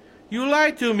 Hey! You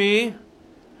lied to me!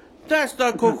 That's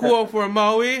not Kokuo for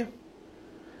Maui!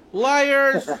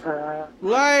 Liars!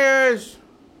 Liars!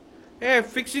 Hey,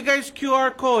 fix you guys'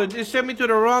 QR code. It sent me to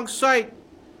the wrong site.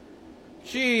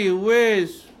 Gee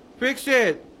whiz. Fix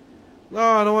it. No,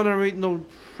 I don't want to read no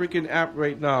freaking app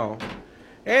right now.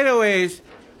 Anyways,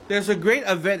 there's a great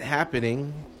event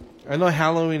happening. I know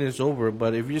Halloween is over,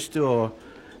 but if you're still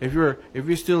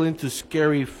into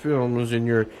scary films and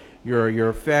you're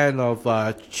a fan of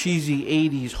cheesy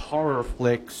 80s horror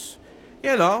flicks,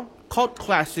 you know, cult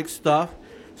classic stuff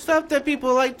that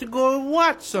people like to go and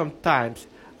watch sometimes.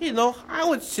 You know, I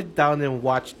would sit down and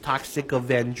watch Toxic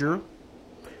Avenger.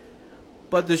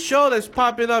 But the show that's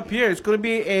popping up here is going to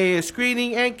be a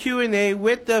screening and Q&A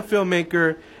with the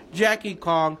filmmaker Jackie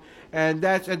Kong, and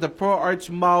that's at the Pro Arts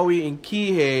Maui in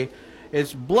Kihei.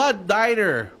 It's Blood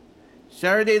Diner,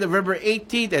 Saturday, November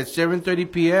 18th at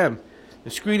 7:30 p.m. The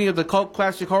screening of the cult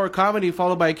classic horror comedy,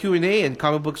 followed by a Q&A and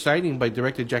comic book signing by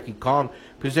director Jackie Kong,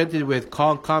 presented with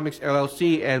Kong Comics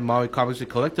LLC and Maui Comics and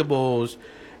Collectibles.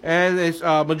 And its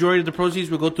majority of the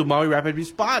proceeds will go to Maui Rapid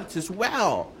Response as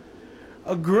well.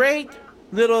 A great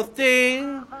little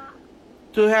thing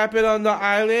to happen on the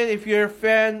island if you're a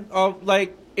fan of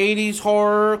like 80s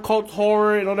horror, cult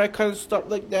horror, and all that kind of stuff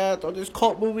like that, or just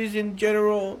cult movies in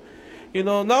general. You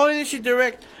know, not only did she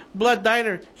direct Blood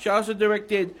Diner, she also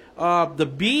directed The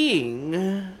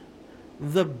Being.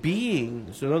 The Being.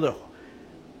 It's another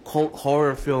cult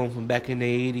horror film from back in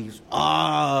the 80s.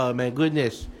 Ah, my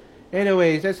goodness.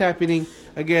 Anyways, that's happening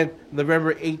again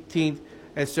November 18th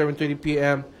at 7:30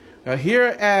 p.m. Here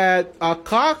at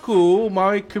Akaku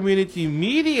Maui Community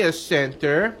Media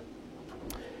Center.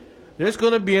 There's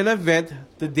going to be an event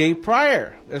the day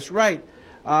prior. That's right.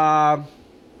 What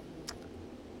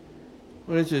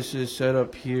is this set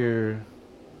up here?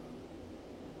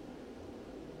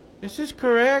 Is this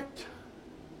correct?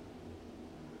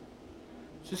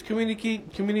 It's just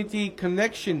Community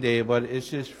Connection Day, but it's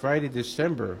just Friday,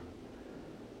 December.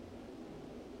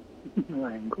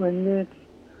 My goodness.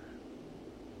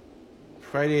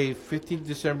 Friday, 15th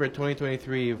December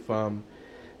 2023 from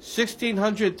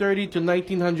 1630 to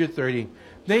 1930.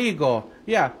 There you go.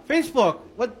 Yeah, Facebook.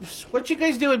 What you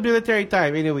guys do at military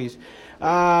time anyways?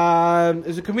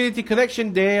 It's a Community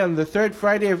Connection Day on the third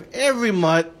Friday of every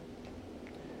month.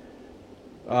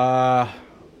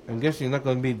 I'm guessing it's not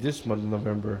going to be this month in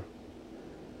November.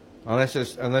 Unless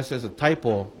there's a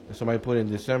typo. Somebody put in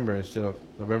December instead of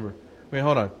November. Wait,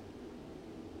 hold on.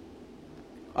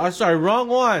 Oh, sorry, wrong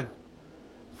one.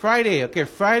 Friday. Okay,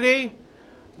 Friday,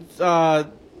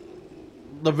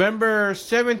 November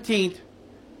 17th.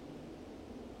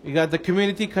 We got the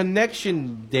Community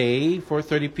Connection Day,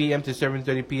 4:30 p.m. to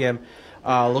 7:30 p.m.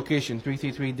 Location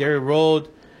 333 Dairy Road,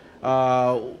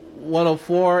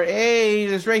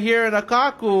 104A. It's right here in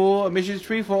Akaku. Admissions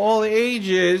free for all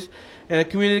ages. And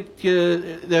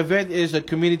the event is a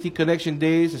Community Connection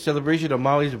Days, a celebration of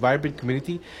Maui's vibrant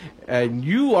community. And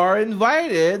you are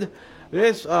invited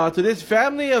to this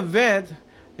family event,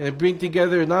 and bring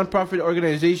together nonprofit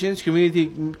organizations,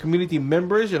 community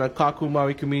members, and Akaku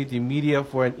Maui Community Media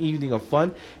for an evening of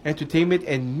fun, entertainment,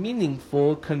 and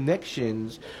meaningful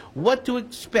connections. What to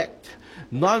expect?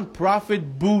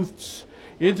 Nonprofit booths.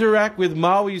 Interact with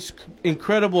Maui's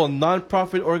incredible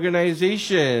nonprofit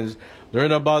organizations.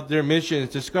 Learn about their missions,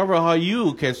 discover how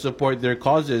you can support their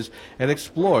causes, and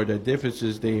explore the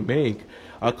differences they make.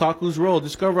 Akaku's role,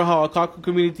 discover how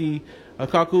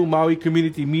Akaku Maui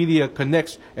Community Media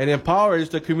connects and empowers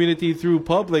the community through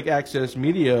public access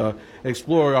media.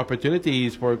 Explore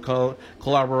opportunities for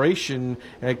collaboration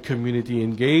and community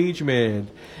engagement.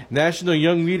 National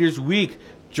Young Leaders Week.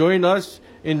 Join us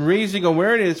in raising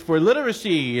awareness for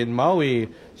literacy in Maui.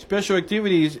 Special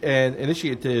activities and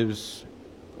initiatives.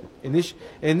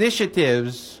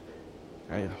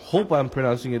 I hope I'm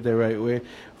pronouncing it the right way,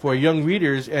 for young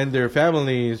readers and their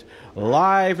families.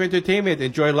 Live entertainment.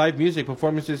 Enjoy live music,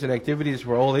 performances, and activities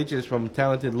for all ages, from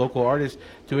talented local artists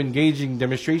to engaging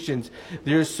demonstrations.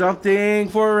 There's something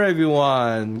for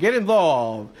everyone. Get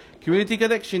involved. Community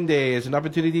Connection Day is an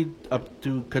opportunity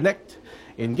to connect,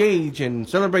 engage, and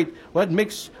celebrate what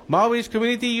makes Maui's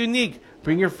community unique.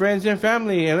 Bring your friends and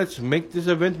family, and let's make this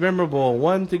event memorable.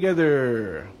 One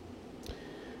together.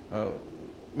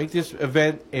 Make this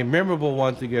event a memorable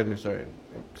one together. Sorry.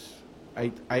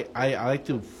 I like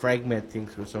to fragment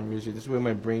things for some reason. This is where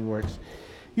my brain works.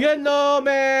 You know,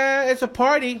 man, it's a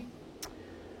party.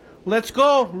 Let's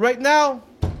go right now.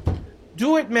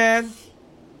 Do it, man.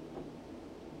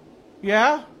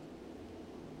 Yeah?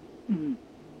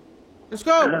 Let's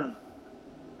go.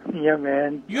 Yeah,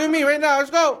 man. You and me right now.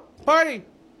 Let's go. Party.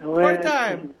 Party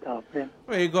time. Stop, man.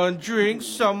 We're gonna drink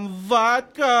some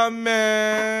vodka,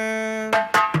 man.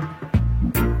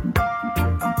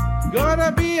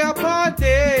 Gonna be a party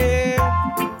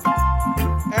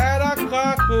at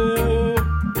Akaku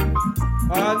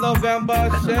on November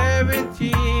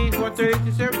 17th, 4:30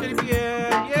 to 7:30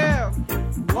 p.m. Yeah.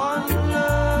 One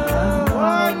love,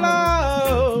 one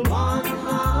love, one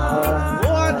heart,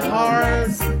 one heart.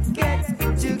 Get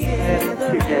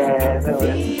together, be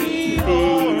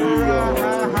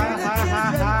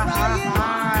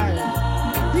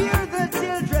hear the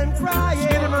children crying.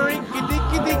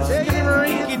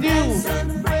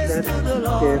 Praise to the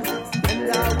Lord,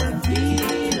 and I will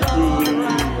feel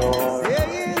alright.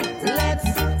 Let's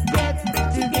get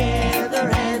together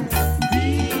and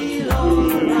feel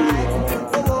alright.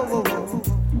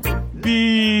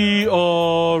 Be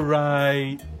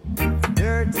alright.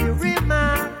 Dirty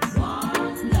remarks.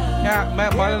 Yeah,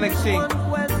 Matt, why don't I sing?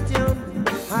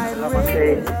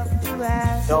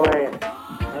 No way.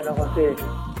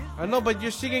 I know, but you're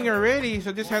singing already,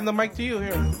 so just hand the mic to you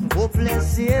here.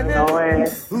 Hopeless sinner. No way.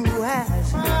 Who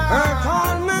has hurt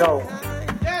on me? No.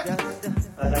 Yes.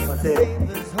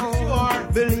 You are.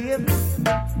 Believe.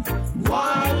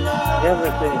 One love.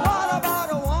 Everything. What about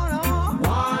a one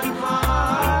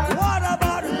heart? What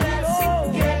about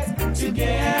let's get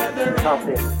together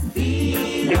and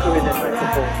feel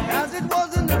alright. As it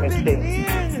was in the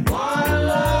beginning. One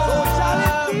love. So shall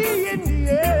it be in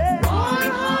the end. One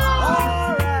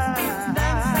heart.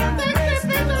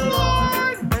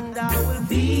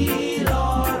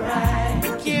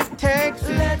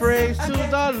 Praise to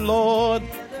the Lord.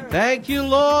 Thank you,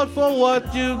 Lord, for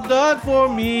what you've done for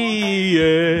me.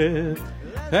 Yeah.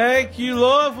 Thank you,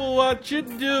 Lord, for what you're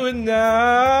doing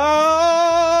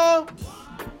now.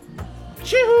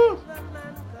 Chee-hoo.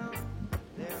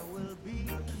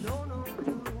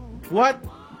 What?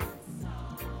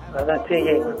 I'm not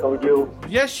singing, I told you.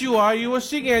 Yes, you are. You were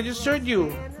singing. I just heard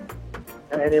you.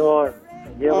 Not anymore.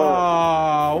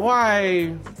 Oh,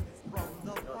 why?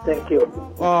 Thank you.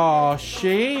 Oh,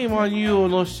 shame on you,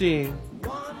 no sing.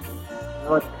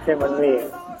 Not shame on me.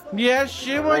 Yes,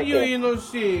 shame on you, you no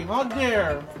sing. How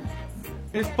dare?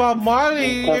 It's Bob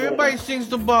Marley. Everybody sings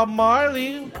to Bob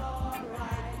Marley.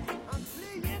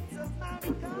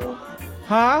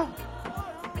 Huh?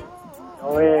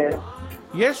 No way.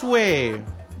 Yes way.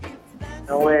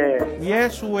 No way.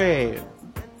 Yes way.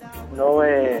 No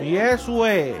way. Yes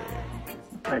way.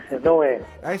 I said no way.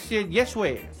 I said yes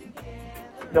way.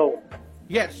 No.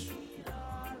 Yes.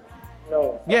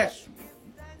 No. Yes.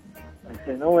 I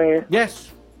said no way. Yes.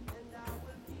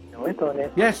 No way, Tony.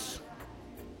 Yes.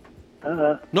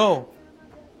 No.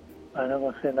 I'm not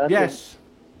going to say nothing. Yes.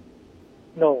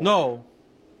 No. No.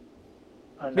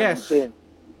 I'm not Yes. Going to say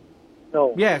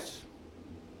no. Yes.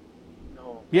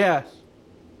 No. Yes.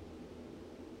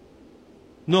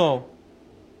 No.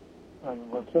 I'm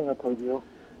going to sing, I told you.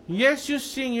 Yes, you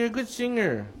sing. You're a good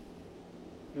singer.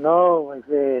 No, I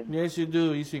said. Yes, you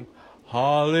do. You sing,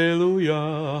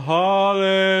 Hallelujah,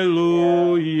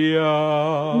 Hallelujah,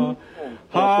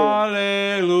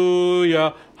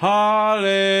 Hallelujah,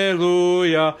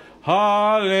 Hallelujah,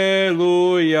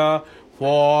 Hallelujah,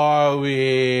 for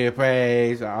we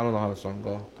praise. I don't know how the song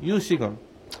goes. You sing them.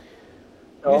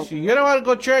 No. You don't want to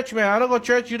go to church, man. I don't go to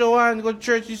church. You don't want to go to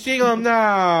church. You sing them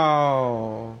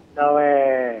now. No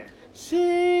way.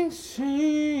 Sing,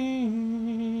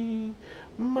 sing.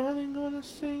 I'm gonna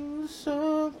sing the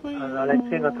song for you. I'm not like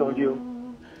sing, I told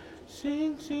you.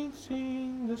 Sing, sing,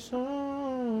 sing the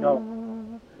song. No.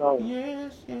 No.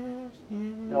 Yes, yes, yes.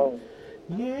 No.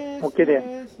 Yes, Okay then.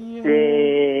 yes,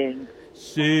 yes. Sing.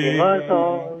 Sing a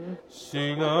song.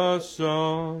 Sing a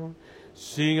song.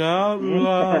 Sing out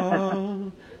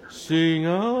loud. Sing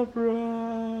out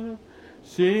proud.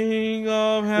 Sing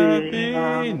of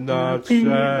happy, not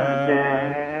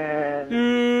sad.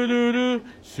 Do, do, do. to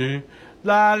sing.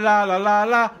 La la la la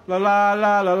la la la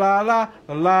la la la la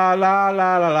la la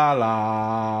la la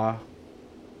la.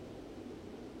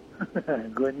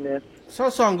 Goodness. So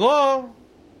song go.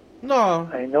 No.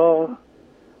 I know.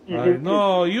 I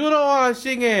know. You don't want to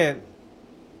sing it.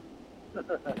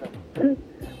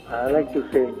 I like to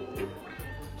sing.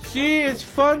 See, it's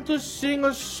fun to sing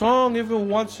a song every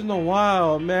once in a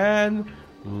while, man.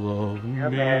 Love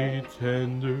me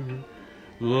tender,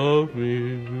 love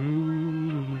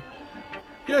me.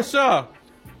 Yes, sir.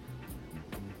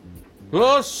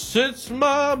 Oh, since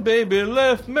my baby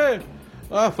left me,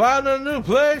 I found a new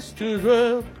place to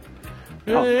dwell.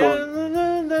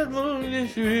 In that lonely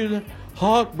street,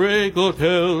 Heartbreak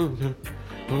Hotel.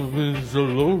 I've been so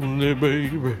lonely,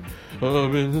 baby.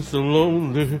 I've been so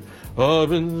lonely. I've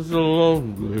been so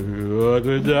lonely, I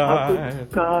could die.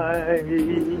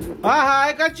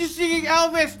 I got you singing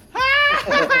Elvis.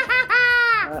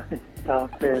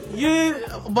 Stop it. You,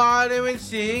 Marley and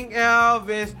sing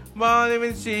Elvis. Marley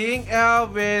and sing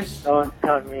Elvis. Don't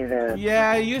tell me that.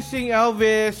 Yeah, you sing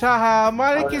Elvis. Haha,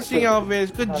 Marley can sing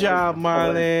Elvis. Good job,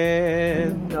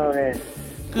 Marlon.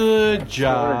 Good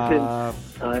job.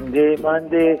 Sunday,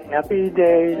 Monday, happy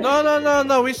day.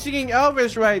 No. We're singing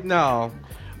Elvis right now.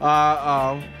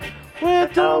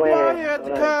 Went to Marley at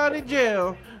the county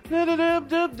jail.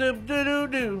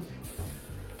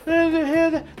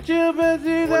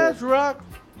 Let's rock.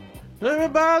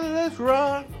 Everybody, let's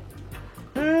rock.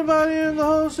 Everybody in the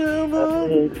whole cinema.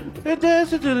 They're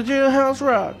dancing to the jailhouse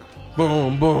rock.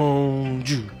 Boom, boom,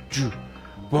 ju, ju.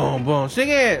 Boom, boom. Sing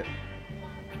it.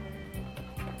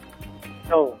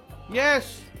 No.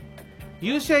 Yes.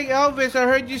 You sang Elvis. I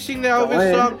heard you sing the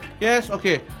Elvis song. Yes,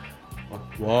 okay.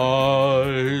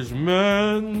 Wise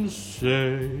men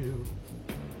say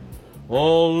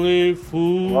only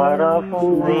fools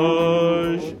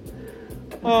rush.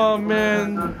 Oh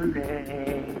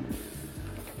man.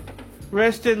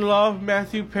 Rest in love,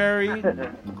 Matthew Perry.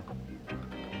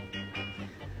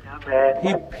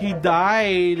 He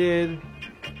died and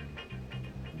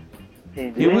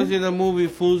he was in the movie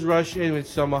Fools Rush In with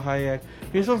Salma Hayek.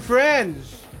 He's from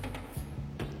Friends.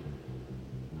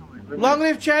 Long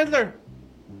live Chandler.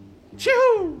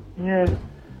 Choo! Yes.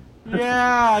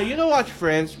 Yeah, you don't watch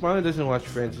Friends. Marlon doesn't watch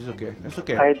Friends. It's okay. That's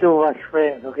okay. I do watch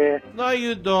Friends, okay? No,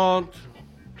 you don't.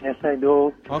 Yes, I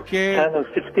do. Okay. Channel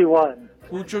 61.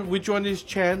 Which one is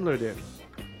Chandler then?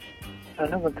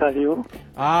 I'm not going to tell you.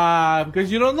 Ah,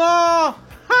 because you don't know.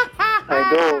 I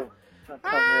do. Don't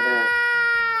tell me that.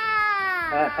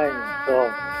 I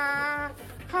don't.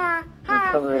 Don't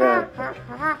tell me that.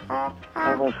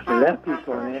 I almost left you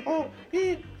for me.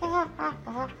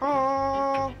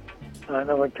 I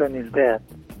know which one is that.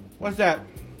 What's that?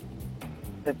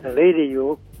 That's the lady,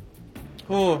 you.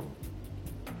 Who?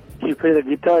 She plays the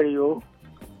guitar, you.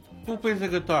 Who plays the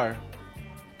guitar?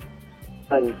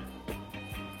 Alice.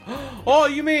 Oh,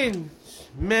 you mean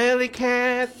Smelly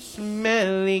Cat,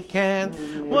 Smelly Cat.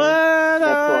 What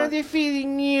are they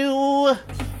feeding you?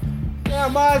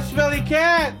 Come on, Smelly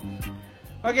Cat.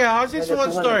 Okay, how's this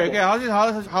one story? Okay, how's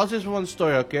this one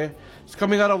story? Okay, it's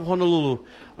coming out of Honolulu.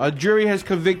 A jury has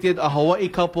convicted a Hawaii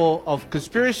couple of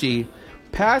conspiracy,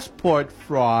 passport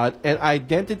fraud, and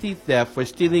identity theft for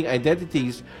stealing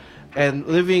identities and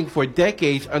living for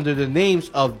decades under the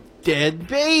names of dead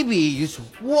babies.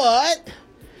 What?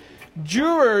 The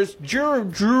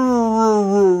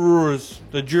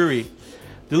jury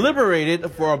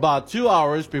deliberated for about 2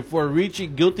 hours before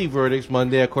reaching guilty verdicts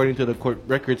Monday, according to the court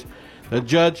records. The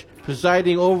judge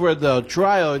presiding over the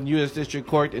trial in U.S. District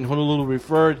Court in Honolulu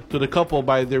referred to the couple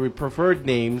by their preferred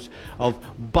names of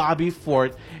Bobby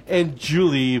Fort and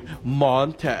Julie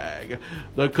Montag.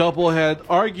 The couple had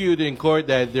argued in court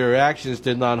that their actions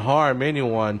did not harm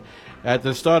anyone. At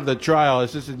the start of the trial,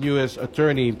 Assistant U.S.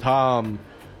 Attorney Tom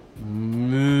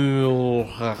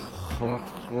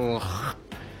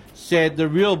said the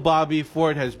real Bobby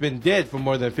Fort has been dead for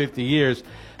more than 50 years.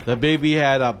 The baby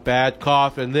had a bad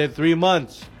cough and lived 3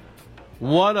 months.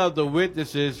 One of the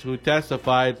witnesses who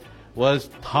testified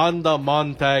was Tonda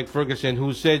Montag Ferguson,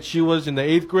 who said she was in the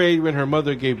 8th grade when her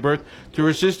mother gave birth to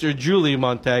her sister Julie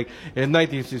Montag in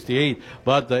 1968,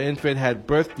 but the infant had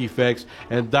birth defects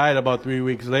and died about 3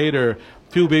 weeks later.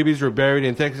 2 babies were buried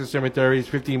in Texas cemeteries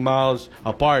 15 miles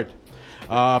apart.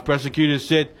 Prosecutors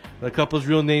said the couple's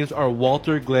real names are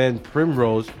Walter Glenn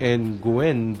Primrose and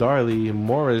Gwen Darley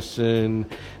Morrison.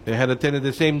 They had attended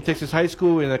the same Texas high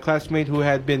school, and a classmate who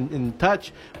had been in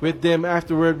touch with them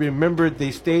afterward remembered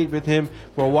they stayed with him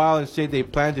for a while and said they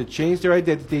planned to change their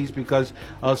identities because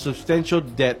of substantial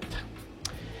debt.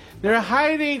 They're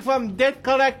hiding from debt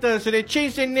collectors, so they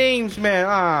changed their names, man.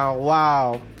 Ah,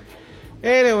 wow.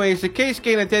 Anyways, the case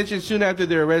gained attention soon after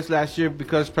their arrest last year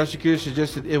because prosecutors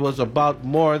suggested it was about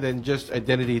more than just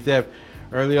identity theft.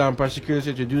 Early on, prosecutors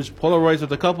introduced Polaroids of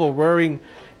the couple wearing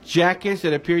jackets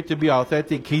that appeared to be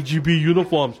authentic KGB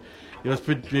uniforms. They was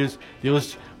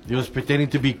pretending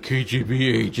to be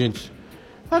KGB agents.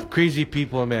 What crazy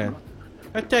people, man.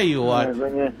 I tell you what,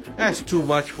 that's too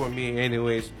much for me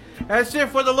anyways. That's it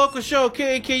for the local show,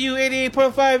 KAKU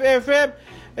 88.5 FM.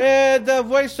 And the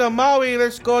voice of Maui.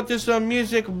 Let's go to some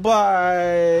music by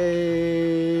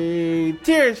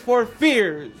Tears for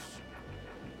Fears.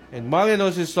 And Marley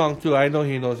knows his song too. I know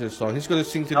he knows his song. He's going to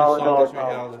sing to this song.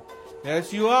 No.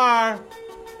 Yes, you are.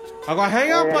 I'm going to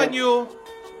hang up on you.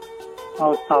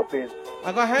 Oh, stop it.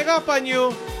 I'm going to hang up on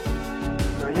you.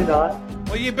 No, you're not.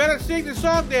 Well, you better sing the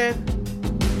song then.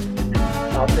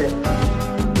 Stop it.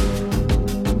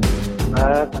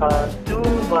 I can't do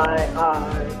my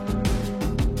eyes.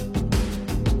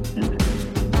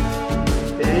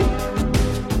 Okay.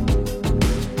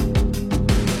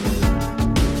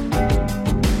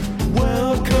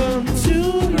 Welcome to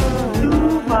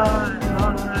my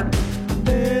heart.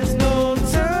 There's no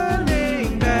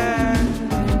turning back.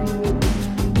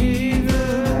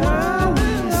 Even while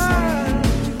we're sad.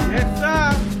 Yes,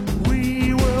 sir.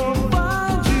 We will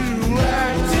find you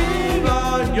acting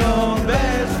on your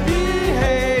best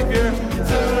behavior.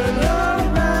 Turn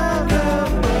around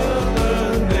and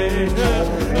burn the nation.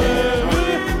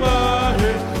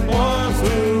 Everybody wants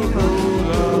to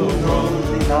rule the world.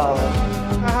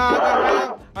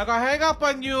 I'm gonna hang up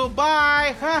on you.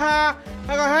 Bye. Haha.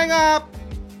 I'm gonna hang up.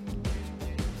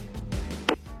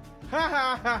 Ha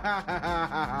ha ha ha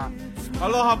ha.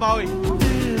 Aloha, Maui.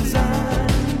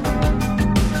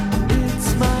 It's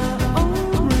my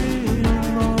own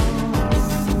remorse.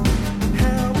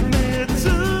 Help me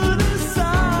to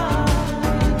decide.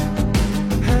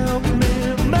 Help me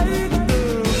make the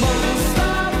most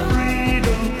of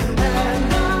freedom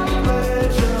and our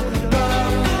pleasure.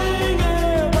 Nothing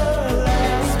ever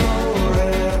lasts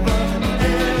forever.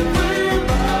 Everybody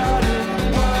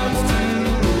wants to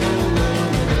rule.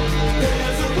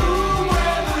 There's a room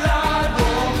where the light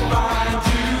won't find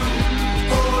you.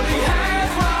 Holding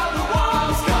hands while the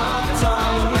walls come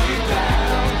tumbling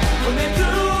down. When they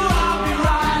do, I'll be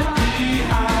right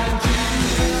behind you.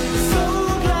 So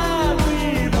glad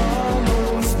we've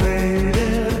almost made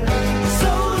it.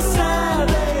 So sad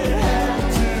they had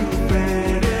to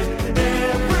fade it.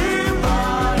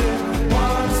 Everybody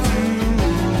wants to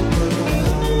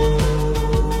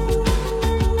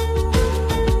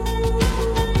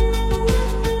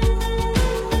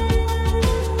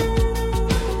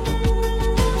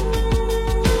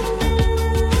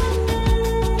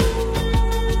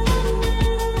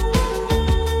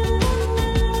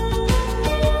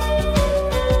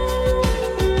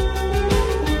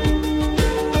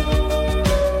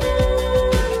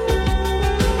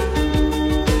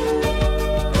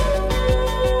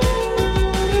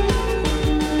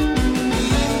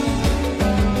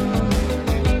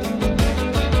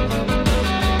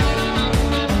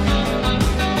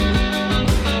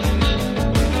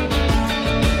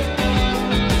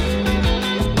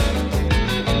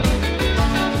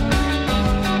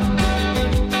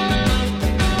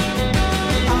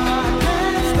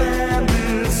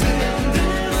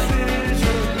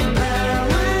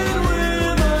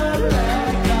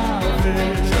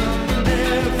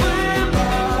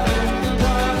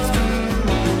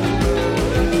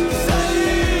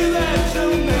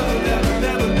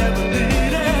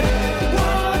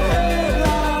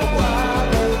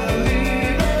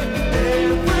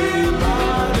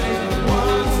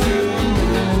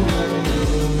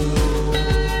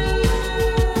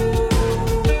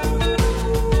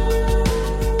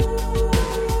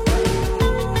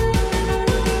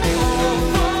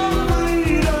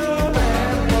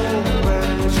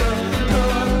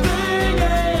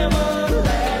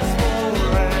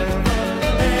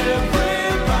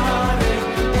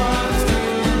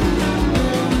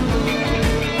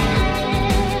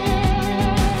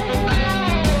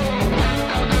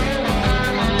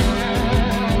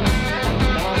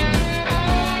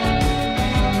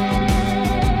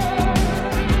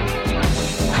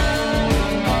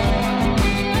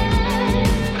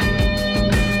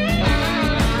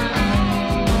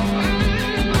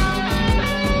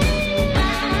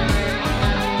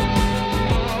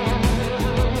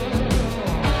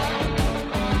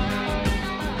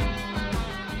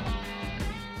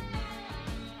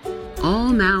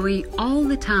All Maui, all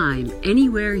the time,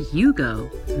 anywhere you go.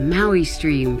 Maui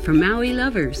Stream for Maui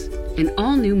lovers. An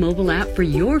all-new mobile app for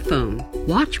your phone.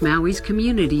 Watch Maui's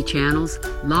community channels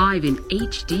live in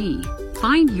HD.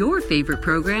 Find your favorite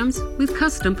programs with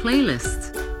custom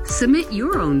playlists. Submit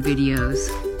your own videos.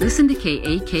 Listen to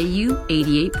KAKU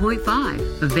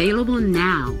 88.5. Available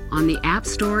now on the App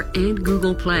Store and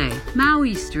Google Play.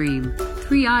 Maui Stream.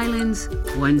 3 islands,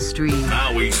 1 stream.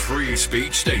 Maui's free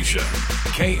speech station.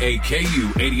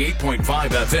 KAKU 88.5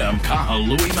 FM,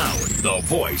 Kahului, Maui. The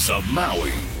voice of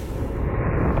Maui.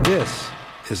 This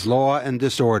is Law and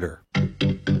Disorder.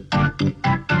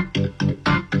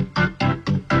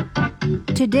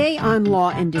 Today on Law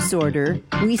and Disorder,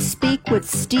 we speak with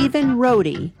Stephen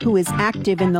Rohde, who is active in the